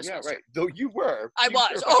 That's true. Yeah, right. Though you were. I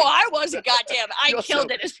was. Oh, I was. Goddamn. I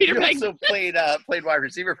killed it as Peter Pan. You also played wide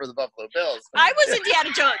receiver for the Buffalo Bills. I was Indiana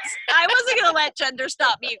Jones. I wasn't going to let gender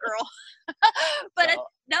stop me, girl. But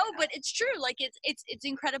but it's true. Like, it's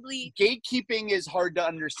incredibly. Gatekeeping is hard to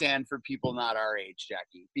understand for people not our age,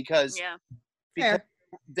 Jackie, because of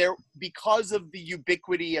the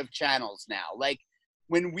ubiquity of channels now. Like,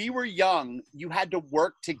 when we were young, you had to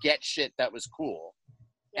work to get shit that was cool.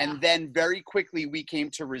 Yeah. And then very quickly we came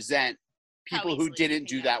to resent people who didn't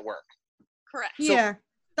do that work. Correct. So yeah.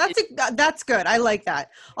 That's good. I like that.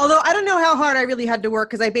 Although I don't know how hard I really had to work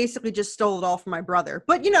because I basically just stole it all from my brother.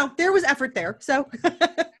 But, there was effort there. So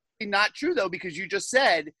not true, though, because you just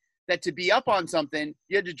said that to be up on something,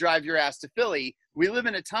 you had to drive your ass to Philly. We live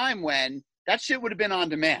in a time when that shit would have been on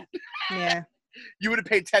demand. Yeah. You would have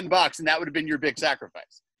paid $10 and that would have been your big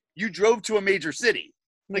sacrifice. You drove to a major city.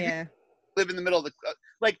 Like, you live in the middle of the,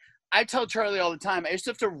 like, I tell Charlie all the time, I used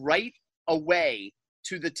to have to write away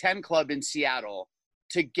to the 10 Club in Seattle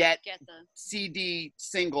to get the CD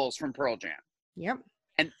singles from Pearl Jam. Yep.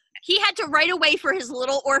 And he had to write away for his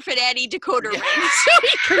little Orphan Annie decoder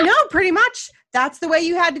ring. No, pretty much. That's the way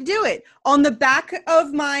you had to do it. On the back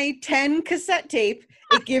of my 10 cassette tape,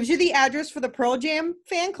 it gives you the address for the Pearl Jam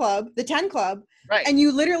fan club, the 10 Club. Right. And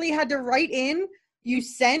you literally had to write in, you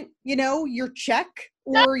sent, your check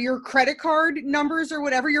or your credit card numbers or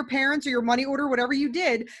whatever, your parents or your money order, whatever you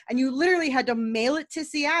did. And you literally had to mail it to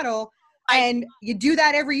Seattle. And you do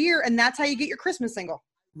that every year. And that's how you get your Christmas single.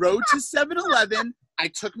 Rode to 7-Eleven. I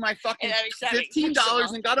took my fucking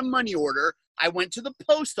 $15 and got a money order. I went to the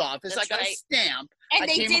post office. I got a stamp. And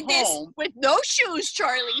they did this with no shoes,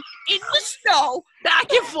 Charlie, in the snow,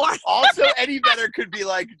 back and forth. Also, Eddie Vedder could be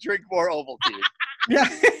like, drink more Ovaltine. Yeah,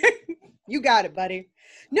 you got it, buddy.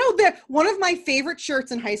 No, one of my favorite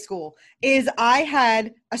shirts in high school is I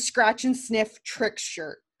had a Scratch and Sniff Tricks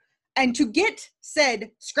shirt. And to get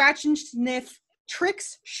said Scratch and Sniff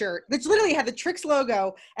Trix shirt that literally had the Trix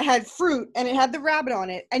logo. It had fruit and it had the rabbit on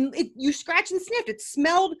it. And you scratched and sniffed. It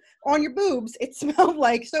smelled on your boobs. It smelled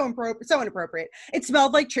like so inappropriate. It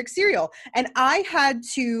smelled like Trix cereal. And I had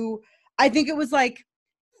to, I think it was like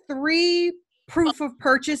 3 proof of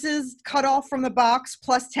purchases cut off from the box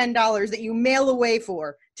plus $10 that you mail away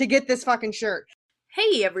for to get this fucking shirt.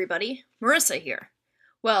 Hey everybody, Marissa here.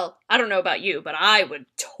 Well, I don't know about you, but I would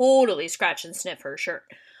totally scratch and sniff her shirt.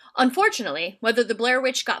 Unfortunately, whether the Blair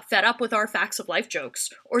Witch got fed up with our facts of life jokes,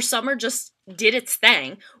 or Summer just did its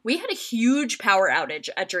thing, we had a huge power outage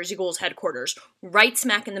at Jersey Ghouls headquarters, right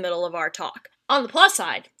smack in the middle of our talk. On the plus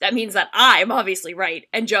side, that means that I'm obviously right,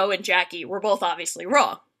 and Joe and Jackie were both obviously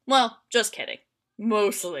wrong. Well, just kidding.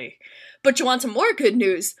 Mostly. But you want some more good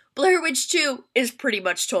news? Blair Witch 2 is pretty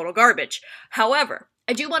much total garbage. However,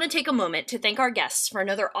 I do want to take a moment to thank our guests for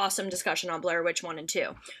another awesome discussion on Blair Witch 1 and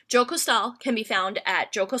 2. Joe Costal can be found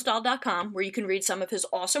at joecostal.com, where you can read some of his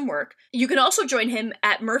awesome work. You can also join him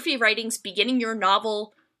at Murphy Writing's Beginning Your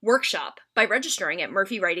Novel workshop by registering at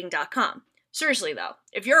murphywriting.com. Seriously though,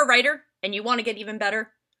 if you're a writer and you want to get even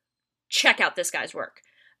better, check out this guy's work.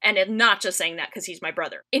 And I'm not just saying that because he's my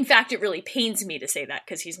brother. In fact, it really pains me to say that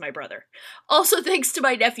because he's my brother. Also, thanks to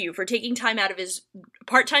my nephew for taking time out of his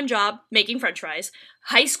part-time job, making french fries,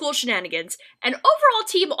 high school shenanigans, and overall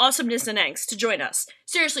team awesomeness and angst to join us.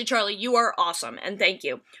 Seriously, Charlie, you are awesome, and thank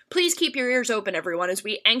you. Please keep your ears open, everyone, as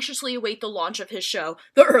we anxiously await the launch of his show,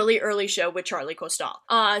 The Early Show with Charlie Costal.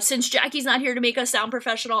 Since Jackie's not here to make us sound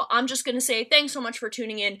professional, I'm just going to say thanks so much for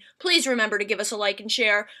tuning in. Please remember to give us a like and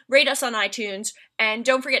share, rate us on iTunes, and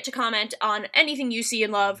don't forget to comment on anything you see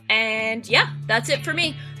and love. And yeah, that's it for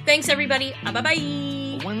me. Thanks, everybody.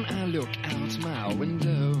 Bye-bye. When I look out my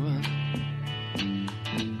window,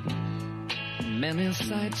 many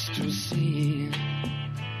sights to see.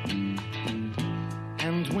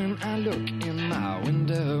 And when I look in my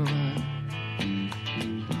window,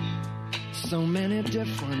 so many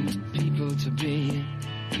different people to be,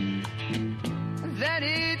 that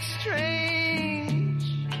it's strange.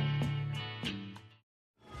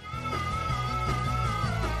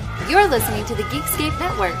 You're listening to the Geekscape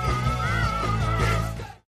Network.